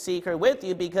this in secret with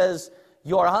you because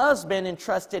your husband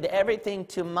entrusted everything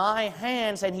to my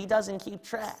hands and he doesn't keep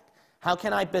track. How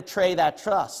can I betray that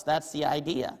trust? That's the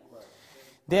idea.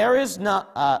 There is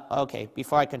not, okay,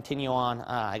 before I continue on,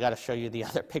 I got to show you the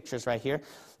other pictures right here.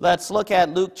 Let's look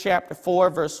at Luke chapter 4,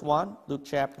 verse 1. Luke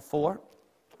chapter 4.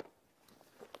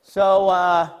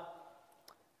 So,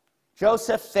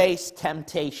 Joseph faced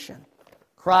temptation.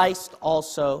 Christ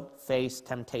also faced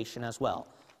temptation as well.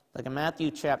 Look at Matthew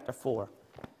chapter 4.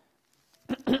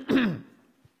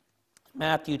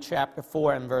 Matthew chapter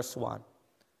 4 and verse 1.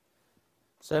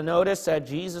 So notice that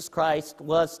Jesus Christ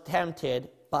was tempted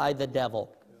by the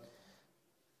devil,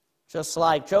 just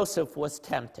like Joseph was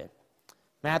tempted.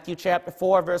 Matthew chapter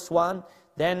 4, verse 1,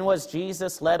 then was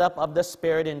Jesus led up of the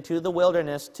Spirit into the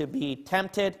wilderness to be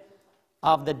tempted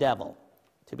of the devil.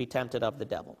 To be tempted of the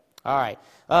devil. All right.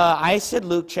 I said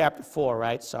Luke chapter 4,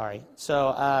 right? Sorry.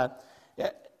 So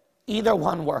either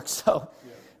one works. So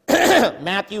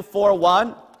Matthew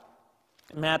 4:1,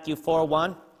 Matthew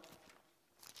 4:1,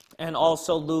 and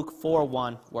also Luke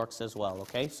 4:1 works as well.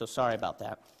 Okay. So sorry about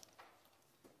that.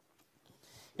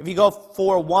 If you go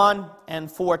 4:1 and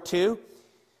 4:2,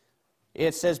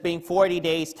 it says, being 40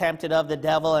 days tempted of the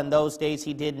devil, and those days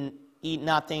he didn't eat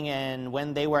nothing, and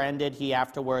when they were ended, he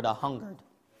afterward hungered.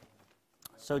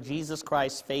 So Jesus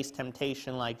Christ faced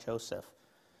temptation like Joseph.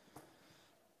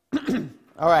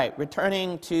 All right,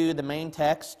 returning to the main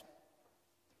text.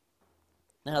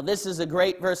 Now, this is a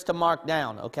great verse to mark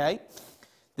down, okay?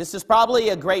 This is probably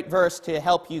a great verse to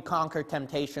help you conquer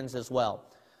temptations as well.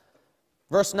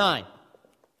 Verse 9.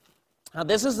 Now,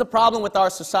 this is the problem with our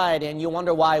society, and you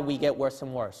wonder why we get worse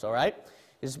and worse, all right?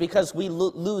 It's because we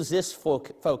lose this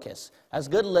focus. As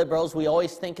good liberals, we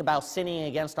always think about sinning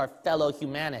against our fellow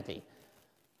humanity.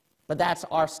 But that's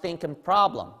our stinking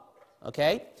problem,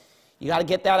 okay? You got to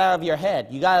get that out of your head.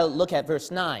 You got to look at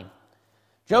verse 9.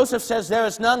 Joseph says, there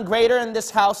is none greater in this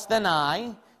house than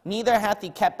I, neither hath he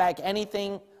kept back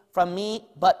anything from me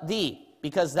but thee,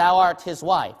 because thou art his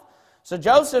wife. So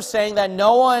Joseph's saying that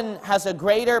no one has a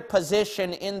greater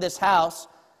position in this house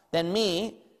than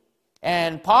me,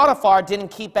 and Potiphar didn't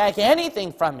keep back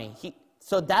anything from me.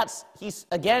 He's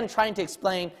again trying to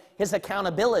explain his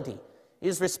accountability,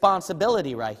 his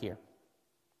responsibility right here.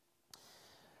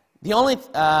 The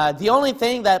only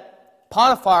thing that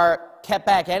Potiphar kept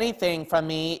back anything from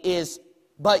me is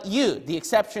but you. The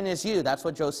exception is you. That's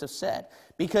what Joseph said.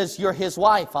 Because you're his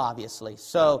wife, obviously.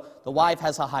 So the wife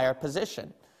has a higher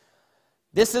position.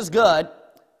 This is good.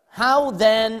 How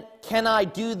then can I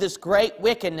do this great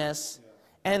wickedness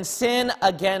and sin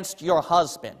against your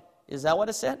husband? Is that what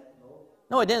it said?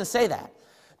 No, it didn't say that.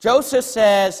 Joseph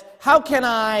says, how can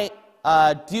I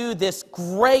do this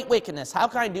great wickedness? How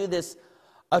can I do this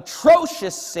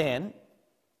atrocious sin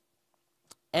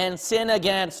and sin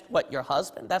against, what, your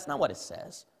husband? That's not what it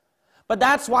says. But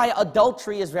that's why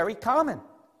adultery is very common.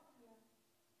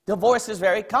 Divorce is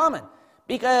very common.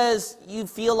 Because you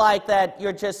feel like that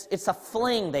it's a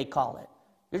fling, they call it.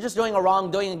 You're just doing a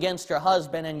wrongdoing against your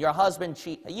husband, and your husband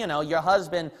your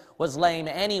husband was lame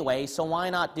anyway, so why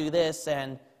not do this?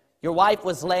 And your wife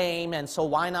was lame, and so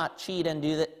why not cheat and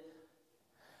do that?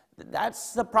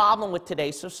 That's the problem with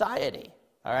today's society,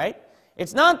 all right?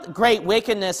 It's not great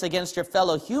wickedness against your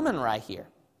fellow human right here,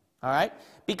 all right?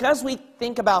 Because we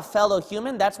think about fellow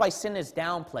human, that's why sin is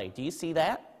downplayed. Do you see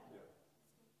that?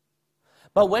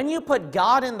 But when you put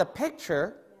God in the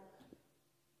picture,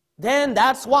 then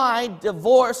that's why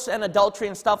divorce and adultery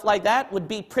and stuff like that would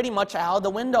be pretty much out of the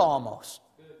window almost.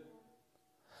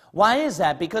 Why is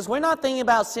that? Because we're not thinking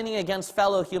about sinning against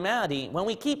fellow humanity. When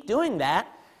we keep doing that,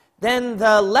 then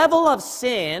the level of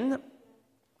sin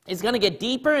is going to get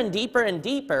deeper and deeper and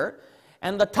deeper,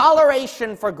 and the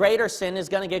toleration for greater sin is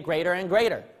going to get greater and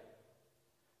greater.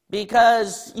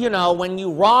 Because, when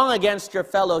you wrong against your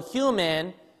fellow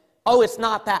human, it's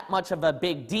not that much of a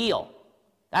big deal.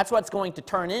 That's what it's going to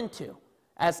turn into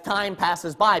as time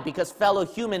passes by, because fellow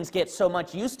humans get so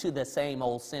much used to the same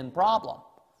old sin problem.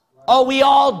 We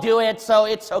all do it, so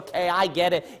it's okay, I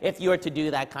get it, if you were to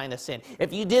do that kind of sin.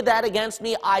 If you did that against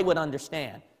me, I would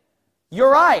understand.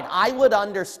 You're right, I would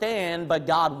understand, but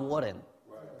God wouldn't.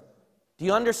 Do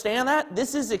you understand that?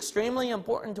 This is extremely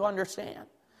important to understand.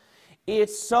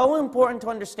 It's so important to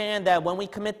understand that when we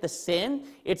commit the sin,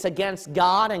 it's against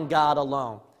God and God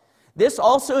alone. This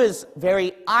also is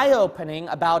very eye-opening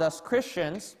about us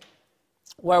Christians,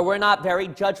 where we're not very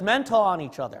judgmental on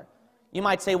each other. You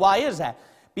might say, why is that?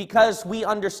 Because we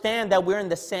understand that we're in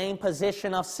the same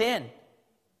position of sin.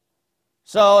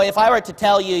 So if I were to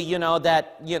tell you,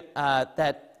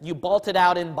 that you bolted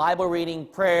out in Bible reading,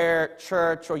 prayer,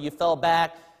 church, or you fell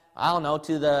back,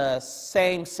 to the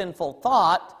same sinful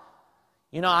thought,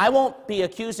 I won't be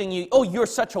accusing you, you're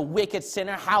such a wicked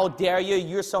sinner, how dare you,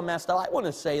 you're so messed up. I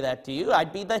wouldn't say that to you.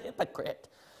 I'd be the hypocrite,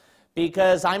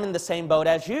 because I'm in the same boat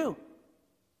as you.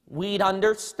 We'd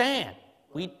understand.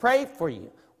 We'd pray for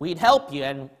you. We'd help you,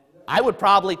 and I would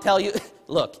probably tell you,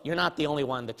 look, you're not the only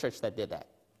one in the church that did that.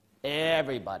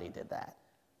 Everybody did that.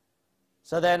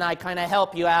 So then I kind of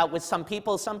help you out with some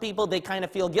people. Some people, they kind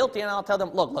of feel guilty, and I'll tell them,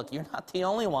 look, you're not the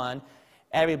only one.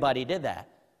 Everybody did that.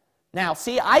 Now,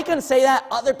 see, I can say that,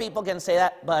 other people can say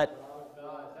that, but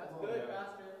That's good,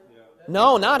 Pastor.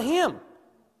 no, not him.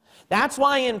 That's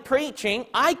why in preaching,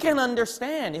 I can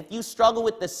understand if you struggle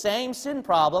with the same sin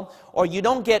problem or you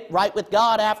don't get right with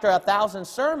God after 1,000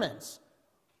 sermons.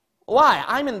 Why?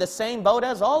 I'm in the same boat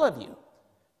as all of you.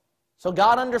 So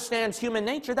God understands human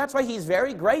nature. That's why He's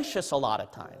very gracious a lot of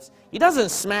times. He doesn't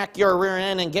smack your rear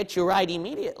end and get you right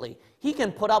immediately. He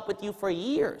can put up with you for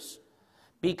years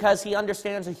because He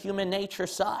understands the human nature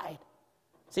side.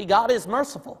 See, God is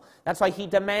merciful. That's why He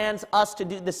demands us to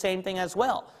do the same thing as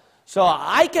well. So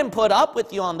I can put up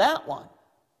with you on that one.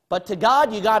 But to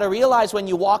God, you got to realize when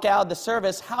you walk out of the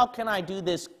service, how can I do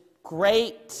this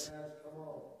great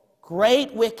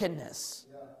wickedness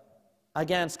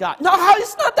against God? No,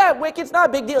 it's not that wicked. It's not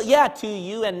a big deal. Yeah, to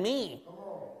you and me.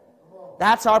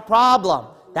 That's our problem.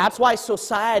 That's why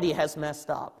society has messed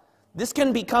up. This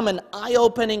can become an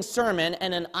eye-opening sermon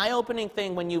and an eye-opening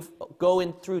thing when you go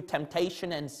in through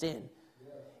temptation and sin.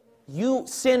 You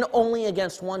sin only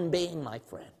against one being, my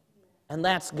friend, and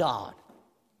that's God.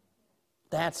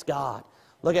 That's God.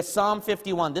 Look at Psalm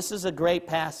 51. This is a great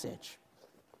passage.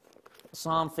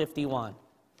 Psalm 51.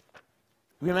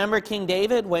 Remember King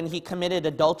David when he committed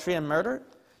adultery and murder?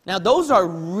 Now, those are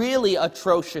really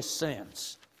atrocious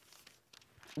sins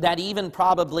that even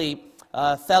probably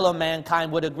fellow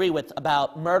mankind would agree with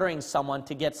about murdering someone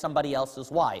to get somebody else's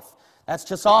wife. That's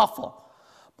just awful.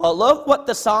 But look what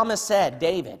the psalmist said,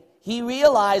 David. He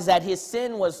realized that his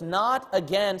sin was not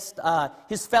against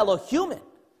his fellow human.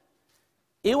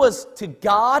 It was to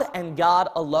God and God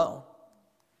alone.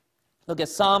 Look at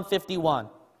Psalm 51.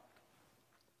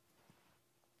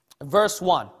 Verse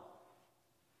 1.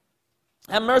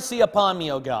 Have mercy upon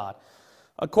me, O God,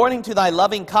 according to thy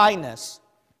loving kindness,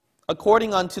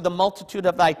 according unto the multitude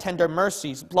of thy tender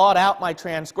mercies, blot out my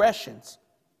transgressions.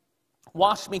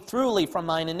 Wash me thoroughly from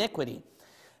mine iniquity,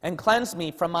 and cleanse me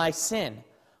from my sin.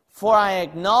 For I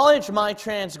acknowledge my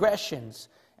transgressions,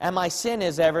 and my sin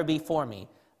is ever before me.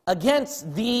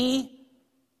 Against thee,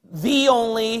 thee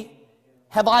only,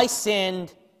 have I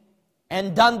sinned,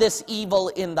 and done this evil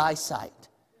in thy sight,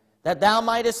 that thou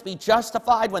mightest be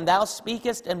justified when thou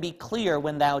speakest, and be clear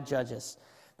when thou judgest.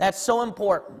 That's so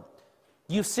important.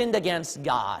 You've sinned against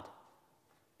God.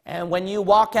 And when you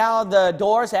walk out the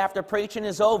doors after preaching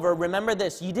is over, remember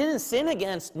this. You didn't sin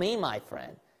against me, my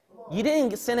friend. You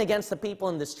didn't sin against the people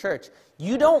in this church.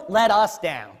 You don't let us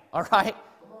down, all right?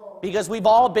 Because we've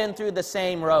all been through the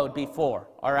same road before,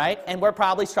 all right? And we're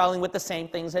probably struggling with the same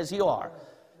things as you are.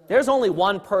 There's only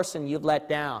one person you've let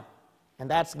down, and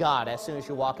that's God as soon as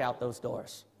you walk out those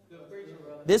doors.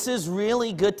 This is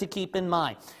really good to keep in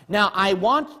mind. Now, I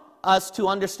want us to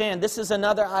understand this is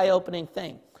another eye-opening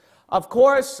thing. Of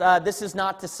course, this is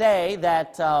not to say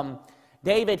that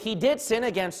David, he did sin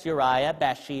against Uriah,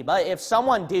 Bathsheba. If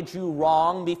someone did you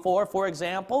wrong before, for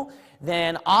example,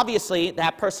 then obviously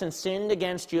that person sinned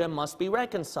against you and must be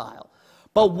reconciled.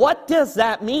 But what does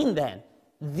that mean then?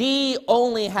 Thee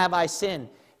only have I sinned.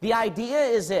 The idea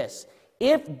is this.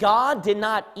 If God did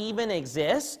not even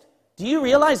exist, do you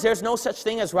realize there's no such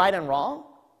thing as right and wrong?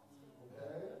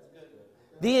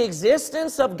 The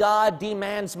existence of God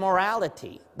demands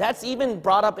morality. That's even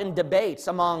brought up in debates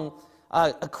among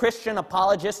Christian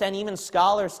apologists and even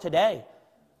scholars today.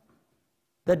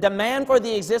 The demand for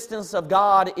the existence of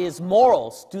God is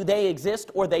morals. Do they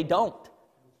exist or they don't?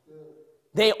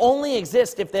 They only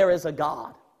exist if there is a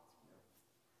God.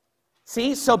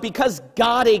 See, so because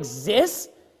God exists,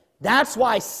 that's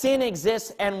why sin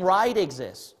exists and right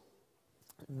exists.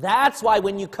 That's why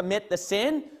when you commit the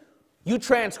sin, you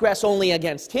transgress only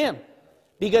against Him.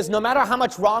 Because no matter how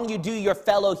much wrong you do your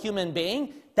fellow human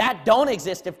being, that don't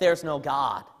exist if there's no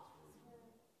God.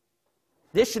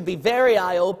 This should be very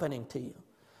eye-opening to you.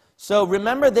 So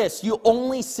remember this, you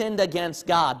only sinned against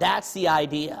God. That's the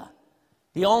idea.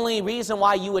 The only reason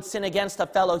why you would sin against a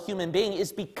fellow human being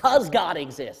is because God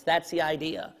exists. That's the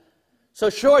idea. So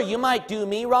sure, you might do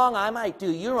me wrong, I might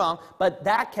do you wrong, but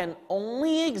that can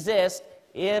only exist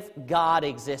if God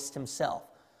exists Himself.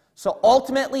 So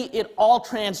ultimately, it all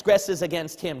transgresses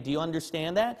against Him. Do you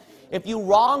understand that? If you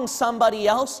wrong somebody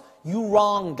else, you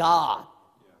wrong God.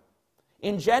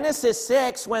 In Genesis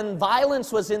 6, when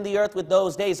violence was in the earth with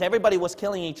those days, everybody was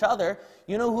killing each other.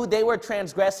 You know who they were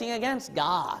transgressing against?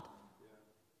 God.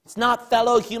 It's not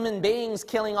fellow human beings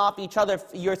killing off each other.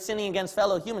 You're sinning against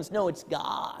fellow humans. No, it's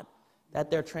God that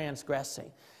they're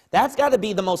transgressing. That's got to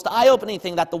be the most eye-opening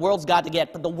thing that the world's got to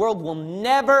get. But the world will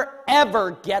never,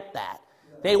 ever get that.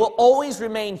 They will always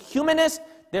remain humanist.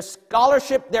 Their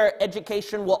scholarship, their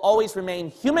education will always remain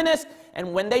humanist.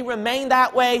 And when they remain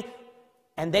that way,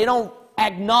 and they don't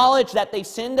acknowledge that they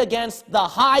sinned against the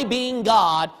high being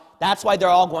God, that's why they're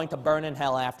all going to burn in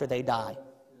hell after they die.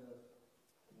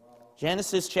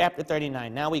 Genesis chapter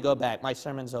 39. Now we go back. My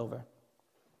sermon's over.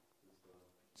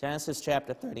 Genesis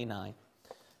chapter 39.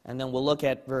 And then we'll look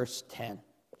at verse 10.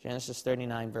 Genesis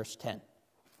 39, verse 10.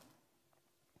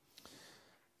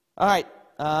 All right.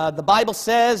 The Bible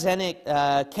says, and it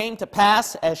came to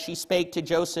pass, as she spake to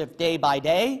Joseph day by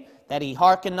day, that he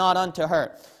hearkened not unto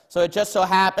her. So it just so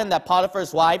happened that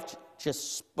Potiphar's wife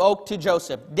just spoke to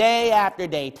Joseph day after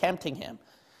day, tempting him.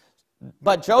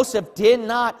 But Joseph did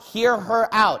not hear her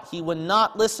out. He would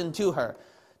not listen to her,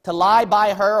 to lie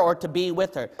by her or to be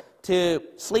with her, to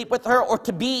sleep with her or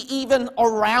to be even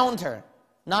around her,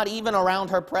 not even around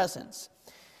her presence.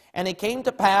 And it came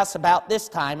to pass about this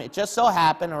time, it just so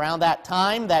happened around that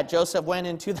time that Joseph went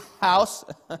into the house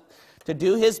to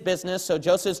do his business. So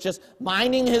Joseph's just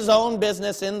minding his own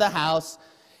business in the house.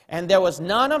 And there was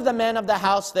none of the men of the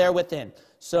house there within.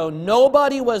 So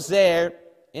nobody was there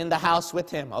in the house with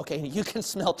him. Okay, you can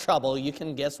smell trouble. You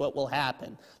can guess what will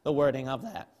happen, the wording of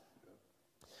that.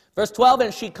 Verse 12,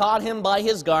 and she caught him by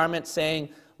his garment, saying,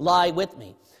 lie with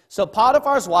me. So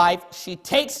Potiphar's wife, she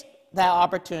takes that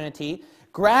opportunity,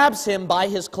 grabs him by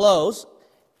his clothes,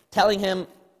 telling him,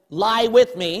 lie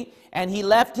with me, and he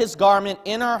left his garment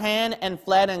in her hand and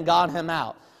fled and got him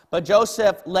out. But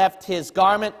Joseph left his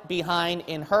garment behind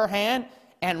in her hand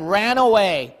and ran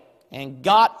away and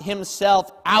got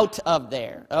himself out of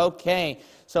there. Okay,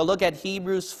 so look at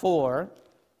Hebrews 4.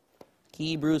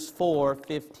 Hebrews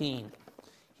 4:15.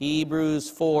 Hebrews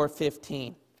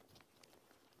 4:15.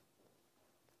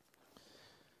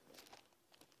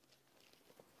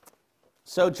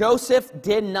 So Joseph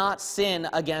did not sin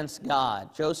against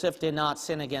God. Joseph did not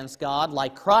sin against God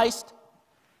like Christ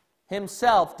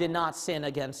himself did not sin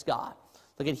against God.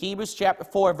 Look at Hebrews chapter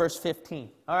 4, verse 15.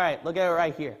 All right, look at it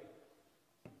right here.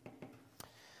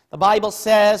 The Bible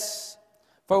says,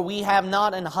 for we have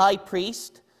not an high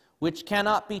priest, which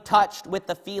cannot be touched with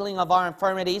the feeling of our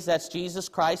infirmities, that's Jesus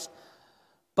Christ,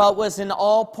 but was in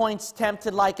all points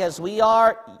tempted like as we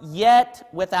are, yet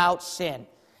without sin.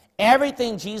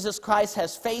 Everything Jesus Christ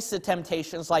has faced the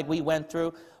temptations like we went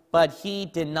through, but he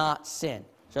did not sin,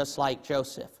 just like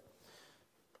Joseph.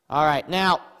 All right,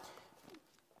 now,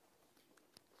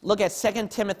 look at 2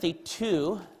 Timothy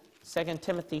 2. 2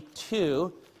 Timothy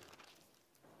 2.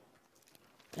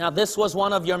 Now, this was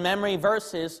one of your memory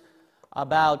verses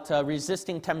about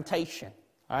resisting temptation.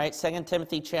 All right, 2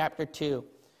 Timothy chapter 2.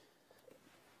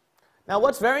 Now,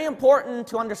 what's very important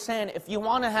to understand, if you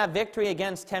want to have victory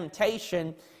against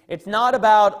temptation, it's not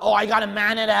about, oh, I got to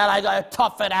man it out, I got to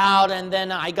tough it out, and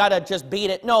then I got to just beat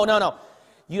it. No, no, no.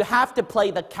 You have to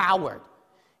play the coward.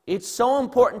 It's so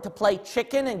important to play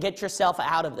chicken and get yourself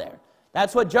out of there.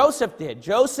 That's what Joseph did.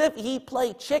 Joseph, he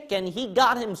played chicken. He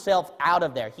got himself out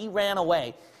of there. He ran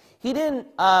away. He didn't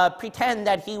pretend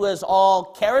that he was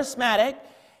all charismatic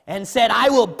and said, I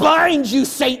will bind you,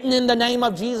 Satan, in the name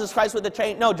of Jesus Christ with a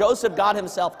chain. No, Joseph got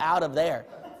himself out of there.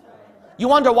 You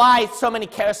wonder why so many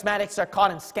charismatics are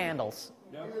caught in scandals.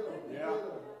 Yeah,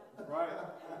 right.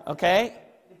 Okay?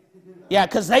 Yeah,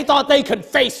 because they thought they could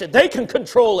face it. They can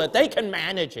control it. They can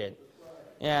manage it.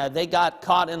 Yeah, they got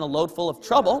caught in a load full of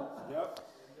trouble. Yep.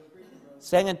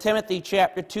 2 Timothy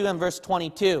chapter 2 and verse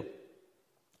 22.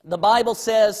 The Bible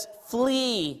says,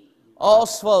 flee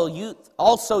also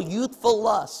youthful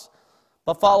lusts,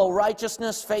 but follow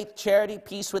righteousness, faith, charity,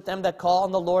 peace with them that call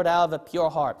on the Lord out of a pure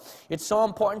heart. It's so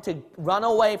important to run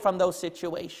away from those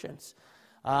situations.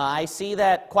 I see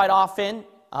that quite often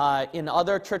in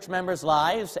other church members'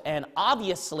 lives, and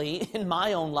obviously in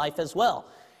my own life as well.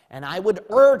 And I would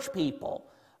urge people,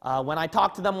 when I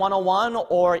talk to them one-on-one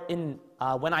or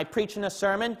when I preach in a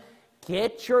sermon,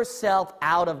 get yourself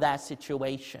out of that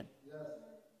situation.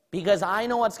 Because I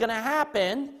know what's going to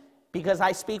happen, because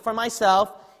I speak for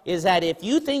myself, is that if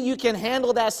you think you can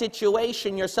handle that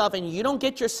situation yourself and you don't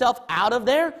get yourself out of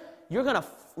there, you're going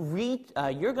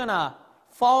to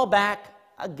fall back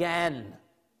again.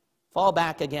 Fall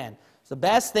back again. So the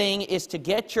best thing is to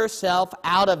get yourself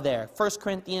out of there. 1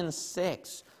 Corinthians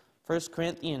 6. 1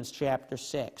 Corinthians chapter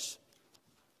 6.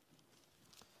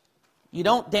 You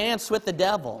don't dance with the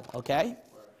devil, okay?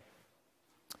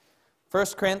 1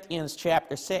 Corinthians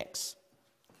chapter 6.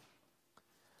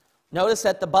 Notice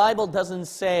that the Bible doesn't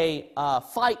say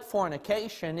fight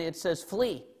fornication, it says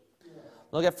flee.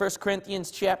 Look at 1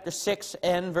 Corinthians chapter 6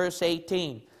 and verse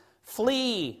 18.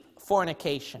 Flee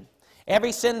fornication.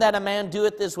 Every sin that a man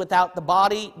doeth is without the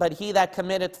body, but he that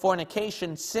committeth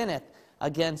fornication sinneth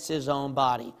against his own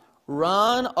body.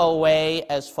 Run away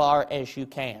as far as you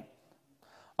can.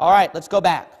 All right, let's go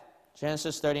back.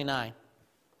 Genesis 39.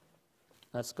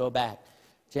 Let's go back.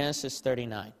 Genesis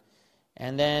 39.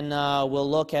 And then we'll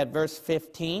look at verse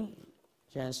 15.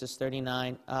 Genesis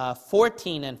 39,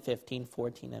 14 and 15,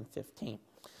 14 and 15.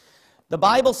 The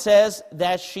Bible says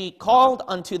that she called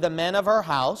unto the men of her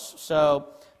house. So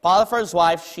Potiphar's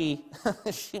wife, she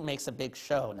makes a big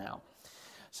show now.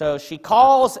 So she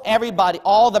calls everybody,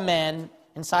 all the men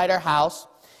inside her house,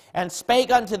 and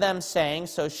spake unto them, saying,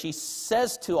 so she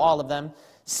says to all of them,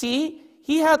 see,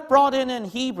 he hath brought in an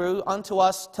Hebrew unto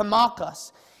us to mock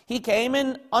us. He came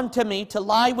in unto me to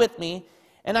lie with me,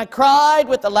 and I cried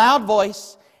with a loud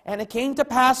voice. And it came to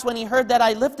pass, when he heard that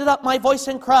I lifted up my voice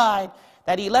and cried,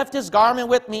 that he left his garment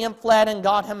with me and fled and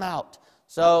got him out.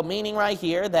 So meaning right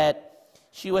here that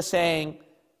she was saying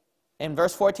in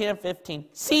verse 14 and 15,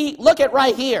 see, look at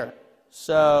right here.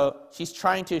 So she's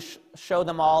trying to show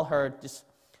them all her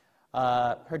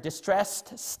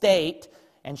distressed state,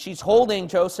 and she's holding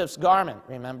Joseph's garment,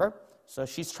 remember? So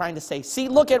she's trying to say, see,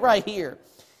 look at right here.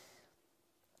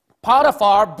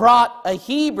 Potiphar brought a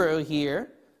Hebrew here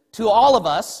to all of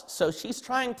us, so she's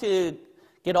trying to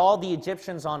get all the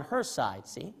Egyptians on her side,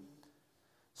 see?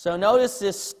 So notice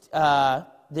this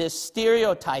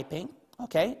stereotyping,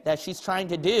 okay, that she's trying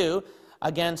to do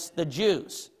against the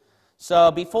Jews. So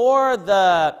before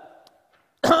the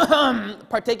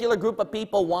particular group of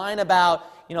people whine about,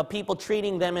 people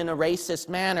treating them in a racist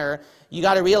manner, you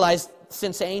got to realize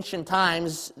since ancient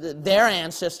times, their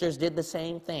ancestors did the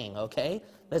same thing, okay?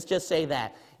 Let's just say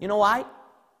that. You know why?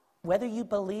 Whether you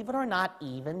believe it or not,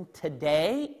 even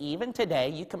today,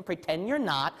 you can pretend you're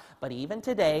not, but even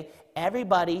today,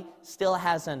 everybody still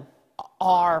has an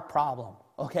R problem,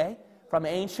 okay? From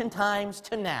ancient times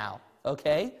to now,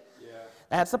 okay? Yeah.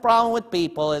 That's the problem with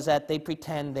people, is that they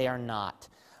pretend they are not.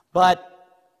 But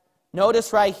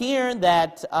notice right here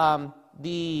that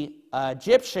the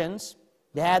Egyptians,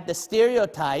 they had the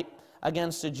stereotype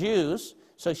against the Jews,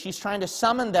 so she's trying to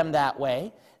summon them that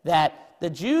way, that the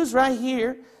Jews right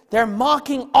here, they're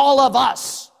mocking all of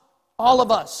us. All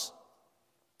of us.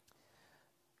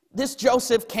 This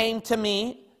Joseph came to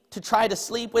me to try to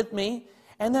sleep with me,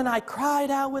 and then I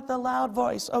cried out with a loud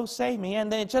voice, oh, save me.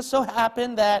 And then it just so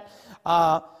happened that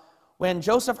when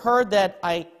Joseph heard that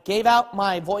I gave out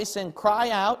my voice and cry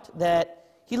out,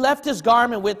 that he left his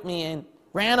garment with me and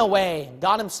ran away and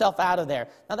got himself out of there.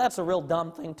 Now that's a real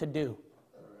dumb thing to do.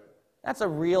 That's a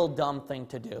real dumb thing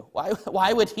to do.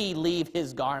 Why would he leave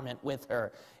his garment with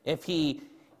her if he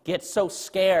gets so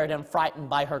scared and frightened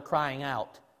by her crying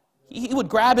out? He would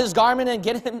grab his garment and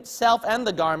get himself and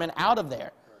the garment out of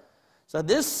there. So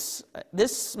this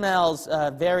smells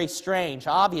very strange,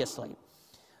 obviously.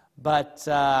 But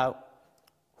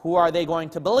who are they going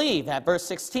to believe? At verse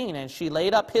 16, and she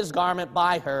laid up his garment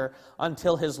by her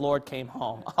until his Lord came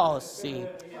home. Oh, see.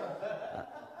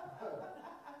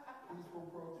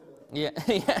 Yeah.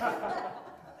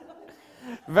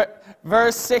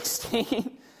 Verse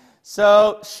 16.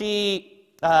 So she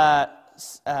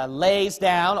lays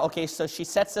down. Okay, so she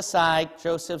sets aside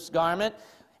Joseph's garment,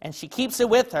 and she keeps it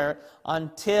with her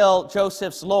until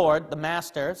Joseph's Lord, the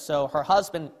master, so her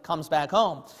husband, comes back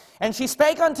home. And she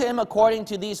spake unto him according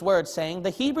to these words, saying, the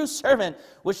Hebrew servant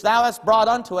which thou hast brought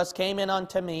unto us came in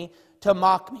unto me to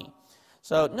mock me.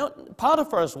 So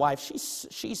Potiphar's wife,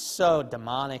 she's so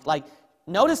demonic. Like,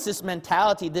 notice this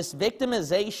mentality, this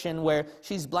victimization where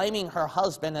she's blaming her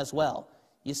husband as well.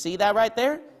 You see that right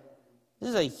there? This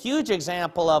is a huge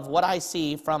example of what I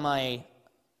see from a...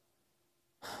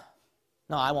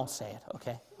 No, I won't say it,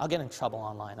 okay? I'll get in trouble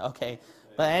online, okay?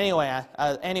 But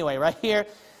anyway, right here.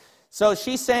 So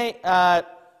she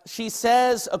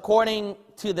says, according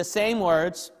to the same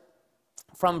words,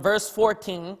 from verse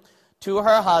 14 to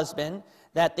her husband,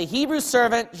 that the Hebrew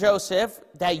servant Joseph,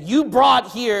 that you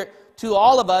brought here to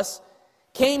all of us,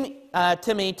 came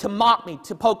to me to mock me,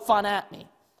 to poke fun at me.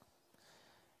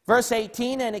 Verse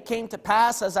 18, and it came to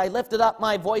pass, as I lifted up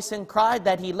my voice and cried,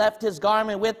 that he left his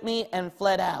garment with me and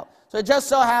fled out. So it just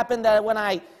so happened that when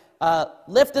I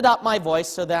lifted up my voice,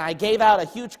 so that I gave out a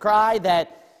huge cry,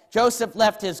 that Joseph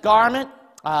left his garment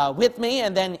with me,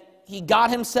 and then he got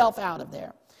himself out of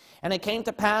there. And it came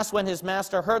to pass, when his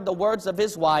master heard the words of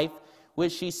his wife,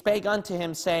 which she spake unto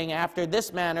him, saying, after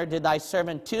this manner did thy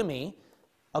servant to me.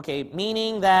 Okay,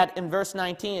 meaning that in verse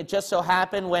 19, it just so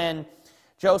happened when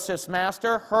Joseph's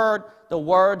master heard the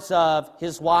words of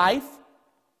his wife,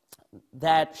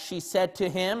 that she said to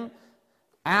him,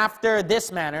 after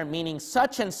this manner, meaning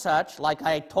such and such, like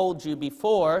I told you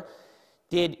before,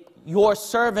 did your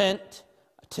servant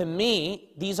to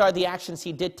me, these are the actions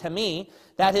he did to me,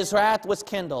 that his wrath was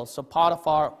kindled. So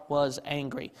Potiphar was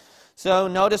angry. So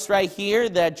notice right here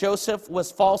that Joseph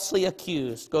was falsely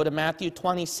accused. Go to Matthew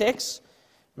 26,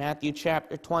 Matthew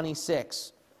chapter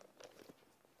 26.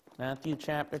 Matthew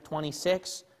chapter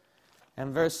 26,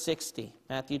 and verse 60.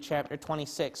 Matthew chapter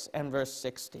 26 and verse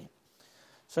 60.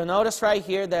 So notice right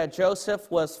here that Joseph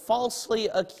was falsely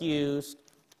accused,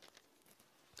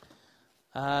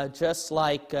 just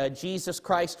like Jesus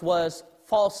Christ was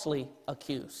falsely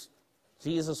accused.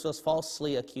 Jesus was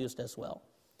falsely accused as well.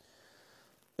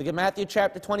 Look at Matthew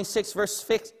chapter 26, verse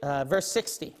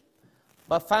 60.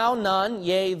 But found none,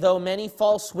 yea, though many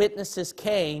false witnesses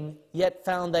came, yet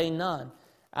found they none.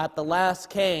 At the last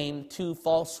came 2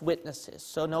 false witnesses.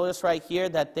 So notice right here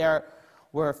that there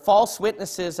were false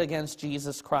witnesses against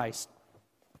Jesus Christ.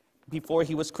 Before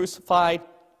he was crucified,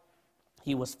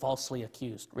 he was falsely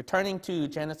accused. Returning to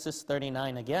Genesis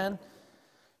 39 again.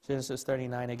 Genesis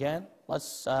 39 again.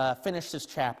 Let's finish this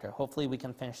chapter. Hopefully we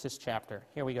can finish this chapter.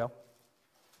 Here we go.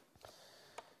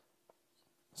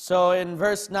 So in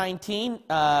verse 19,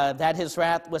 that his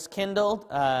wrath was kindled.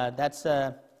 That's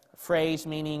a phrase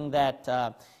meaning that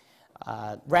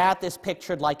wrath is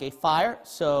pictured like a fire.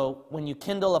 So when you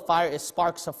kindle a fire, it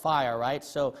sparks a fire, right?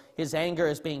 So his anger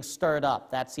is being stirred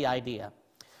up. That's the idea.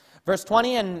 Verse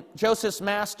 20, and Joseph's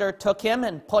master took him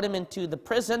and put him into the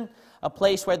prison, a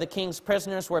place where the king's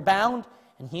prisoners were bound,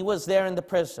 and he was there in the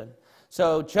prison.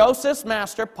 So Joseph's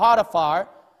master, Potiphar,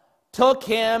 took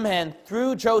him and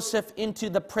threw Joseph into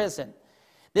the prison.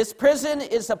 This prison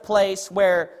is a place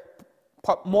where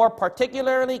more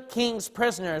particularly king's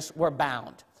prisoners were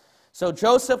bound. So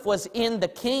Joseph was in the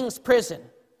king's prison.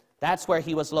 That's where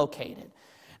he was located.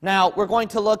 Now we're going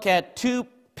to look at 2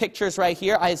 pictures right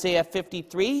here, Isaiah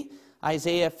 53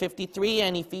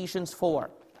 and Ephesians 4.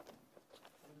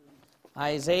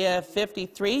 Isaiah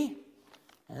 53,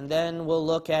 and then we'll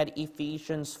look at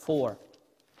Ephesians 4.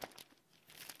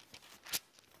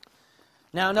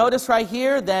 Now notice right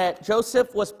here that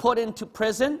Joseph was put into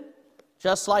prison,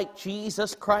 just like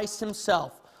Jesus Christ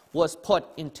himself was put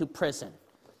into prison.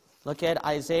 Look at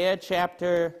Isaiah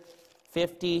chapter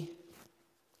 53.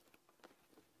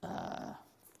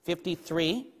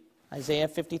 Isaiah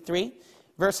 53,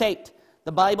 verse 8.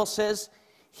 The Bible says,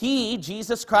 he,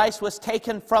 Jesus Christ, was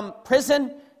taken from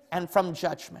prison and from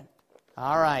judgment.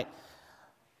 All right.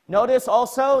 Notice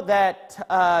also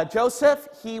that Joseph,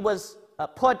 he was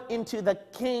put into the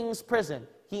king's prison.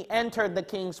 He entered the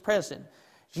king's prison.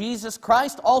 Jesus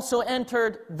Christ also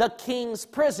entered the king's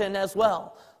prison as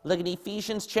well. Look at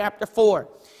Ephesians chapter 4.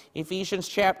 Ephesians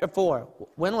chapter 4.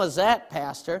 When was that,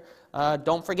 Pastor?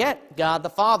 Don't forget, God the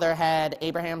Father had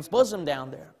Abraham's bosom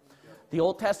down there. The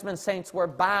Old Testament saints were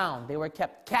bound. They were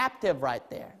kept captive right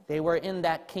there. They were in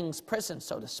that king's prison,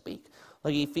 so to speak.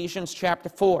 Look at Ephesians chapter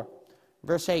 4,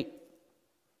 verse 8.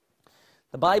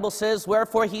 The Bible says,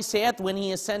 wherefore he saith, when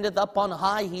he ascendeth up on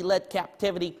high, he led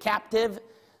captivity captive.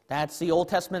 That's the Old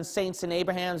Testament saints in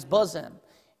Abraham's bosom.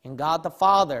 In God the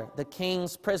Father, the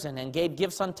king's prison, and gave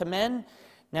gifts unto men.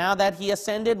 Now that he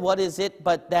ascended, what is it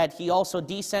but that he also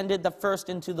descended the first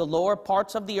into the lower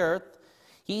parts of the earth?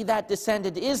 He that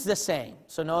descended is the same.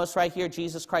 So notice right here,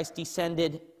 Jesus Christ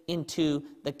descended into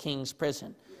the king's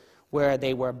prison, where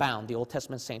they were bound. The Old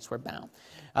Testament saints were bound.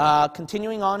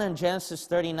 Continuing on in Genesis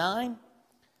 39,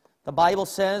 the Bible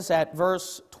says at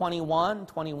verse 21,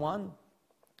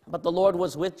 but the Lord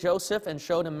was with Joseph and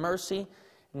showed him mercy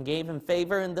and gave him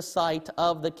favor in the sight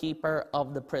of the keeper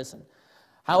of the prison.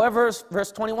 However,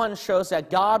 verse 21 shows that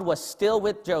God was still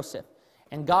with Joseph,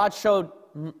 and God showed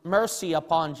mercy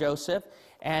upon Joseph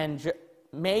and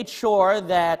made sure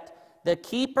that the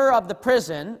keeper of the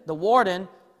prison, the warden,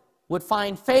 would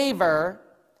find favor,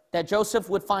 that Joseph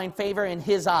would find favor in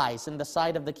his eyes, in the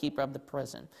sight of the keeper of the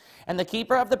prison. And the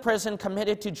keeper of the prison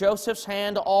committed to Joseph's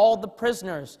hand all the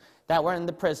prisoners that were in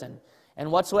the prison.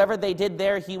 And whatsoever they did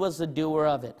there, he was the doer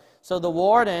of it. So the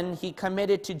warden, he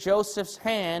committed to Joseph's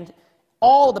hand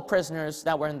all the prisoners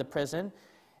that were in the prison.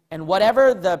 And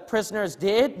whatever the prisoners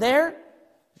did there,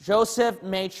 Joseph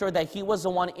made sure that he was the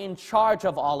one in charge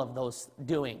of all of those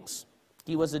doings.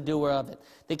 He was the doer of it.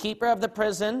 The keeper of the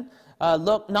prison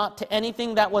looked not to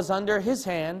anything that was under his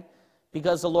hand,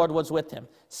 because the Lord was with him.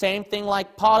 Same thing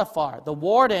like Potiphar. The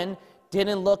warden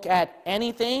didn't look at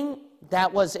anything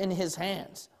that was in his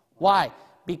hands. Why?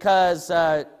 Because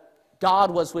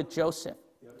God was with Joseph.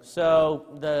 So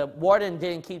the warden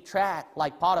didn't keep track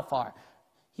like Potiphar.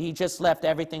 He just left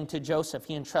everything to Joseph.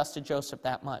 He entrusted Joseph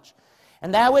that much.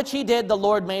 And that which he did, the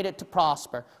Lord made it to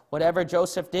prosper. Whatever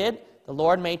Joseph did, the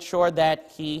Lord made sure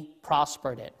that he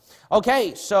prospered it.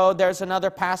 Okay, so there's another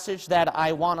passage that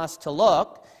I want us to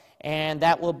look, and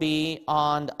that will be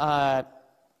on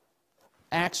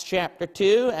Acts chapter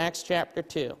 2. Acts chapter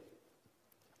 2.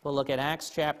 We'll look at Acts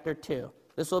chapter 2.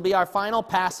 This will be our final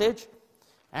passage,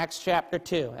 Acts chapter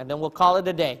 2, and then we'll call it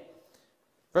a day.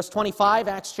 Verse 25,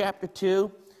 Acts chapter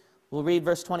 2. We'll read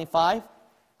verse 25.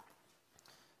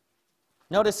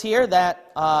 Notice here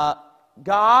that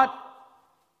God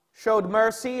showed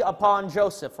mercy upon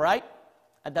Joseph, right?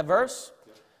 At that verse.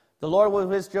 The Lord was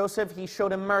with Joseph. He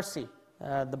showed him mercy.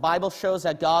 The Bible shows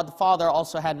that God the Father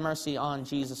also had mercy on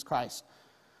Jesus Christ.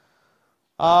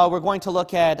 We're going to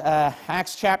look at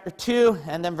Acts chapter 2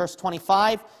 and then verse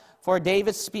 25. For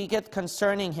David speaketh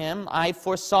concerning him, I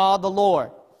foresaw the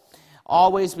Lord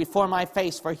always before my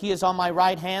face, for he is on my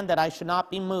right hand, that I should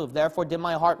not be moved. Therefore did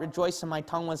my heart rejoice, and my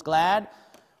tongue was glad.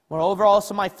 Moreover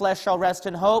also my flesh shall rest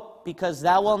in hope, because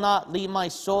thou wilt not leave my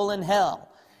soul in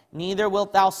hell, neither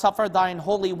wilt thou suffer thine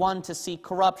Holy One to see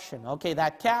corruption. Okay,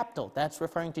 that capital, that's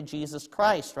referring to Jesus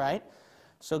Christ, right?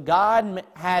 So God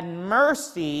had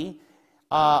mercy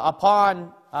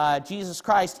upon Jesus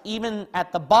Christ, even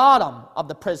at the bottom of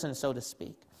the prison, so to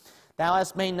speak. Thou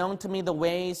hast made known to me the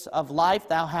ways of life.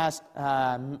 Thou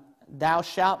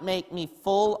shalt make me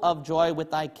full of joy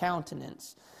with thy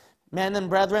countenance. Men and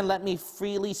brethren, let me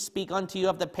freely speak unto you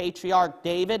of the patriarch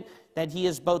David, that he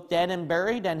is both dead and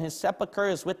buried, and his sepulchre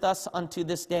is with us unto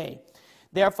this day.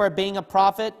 Therefore, being a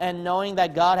prophet, and knowing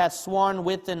that God hath sworn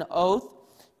with an oath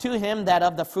to him that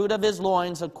of the fruit of his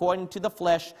loins, according to the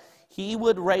flesh, he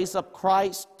would raise up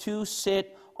Christ to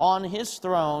sit on his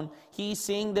throne, he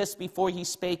seeing this before he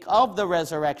spake of the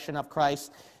resurrection of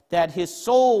Christ, that his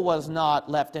soul was not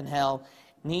left in hell,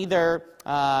 neither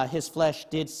his flesh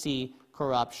did see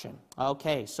corruption.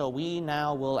 Okay, so we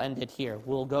now will end it here.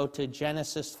 We'll go to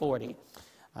Genesis 40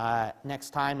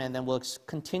 next time, and then we'll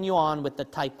continue on with the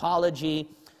typology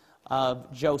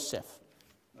of Joseph.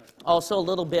 Also, a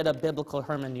little bit of biblical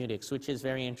hermeneutics, which is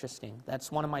very interesting.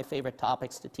 That's one of my favorite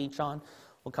topics to teach on.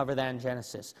 We'll cover that in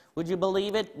Genesis. Would you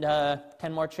believe it?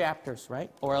 10 more chapters,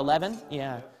 right? Or 11?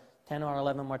 Yeah, 10 or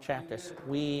 11 more chapters.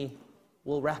 We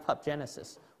will wrap up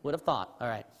Genesis. Would have thought. All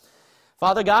right.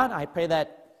 Father God, I pray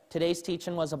that today's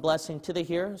teaching was a blessing to the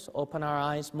hearers. Open our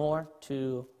eyes more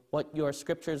to what your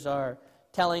scriptures are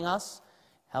telling us.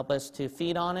 Help us to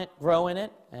feed on it, grow in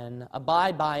it, and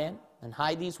abide by it, and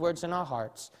hide these words in our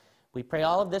hearts. We pray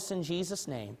all of this in Jesus'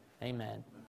 name. Amen.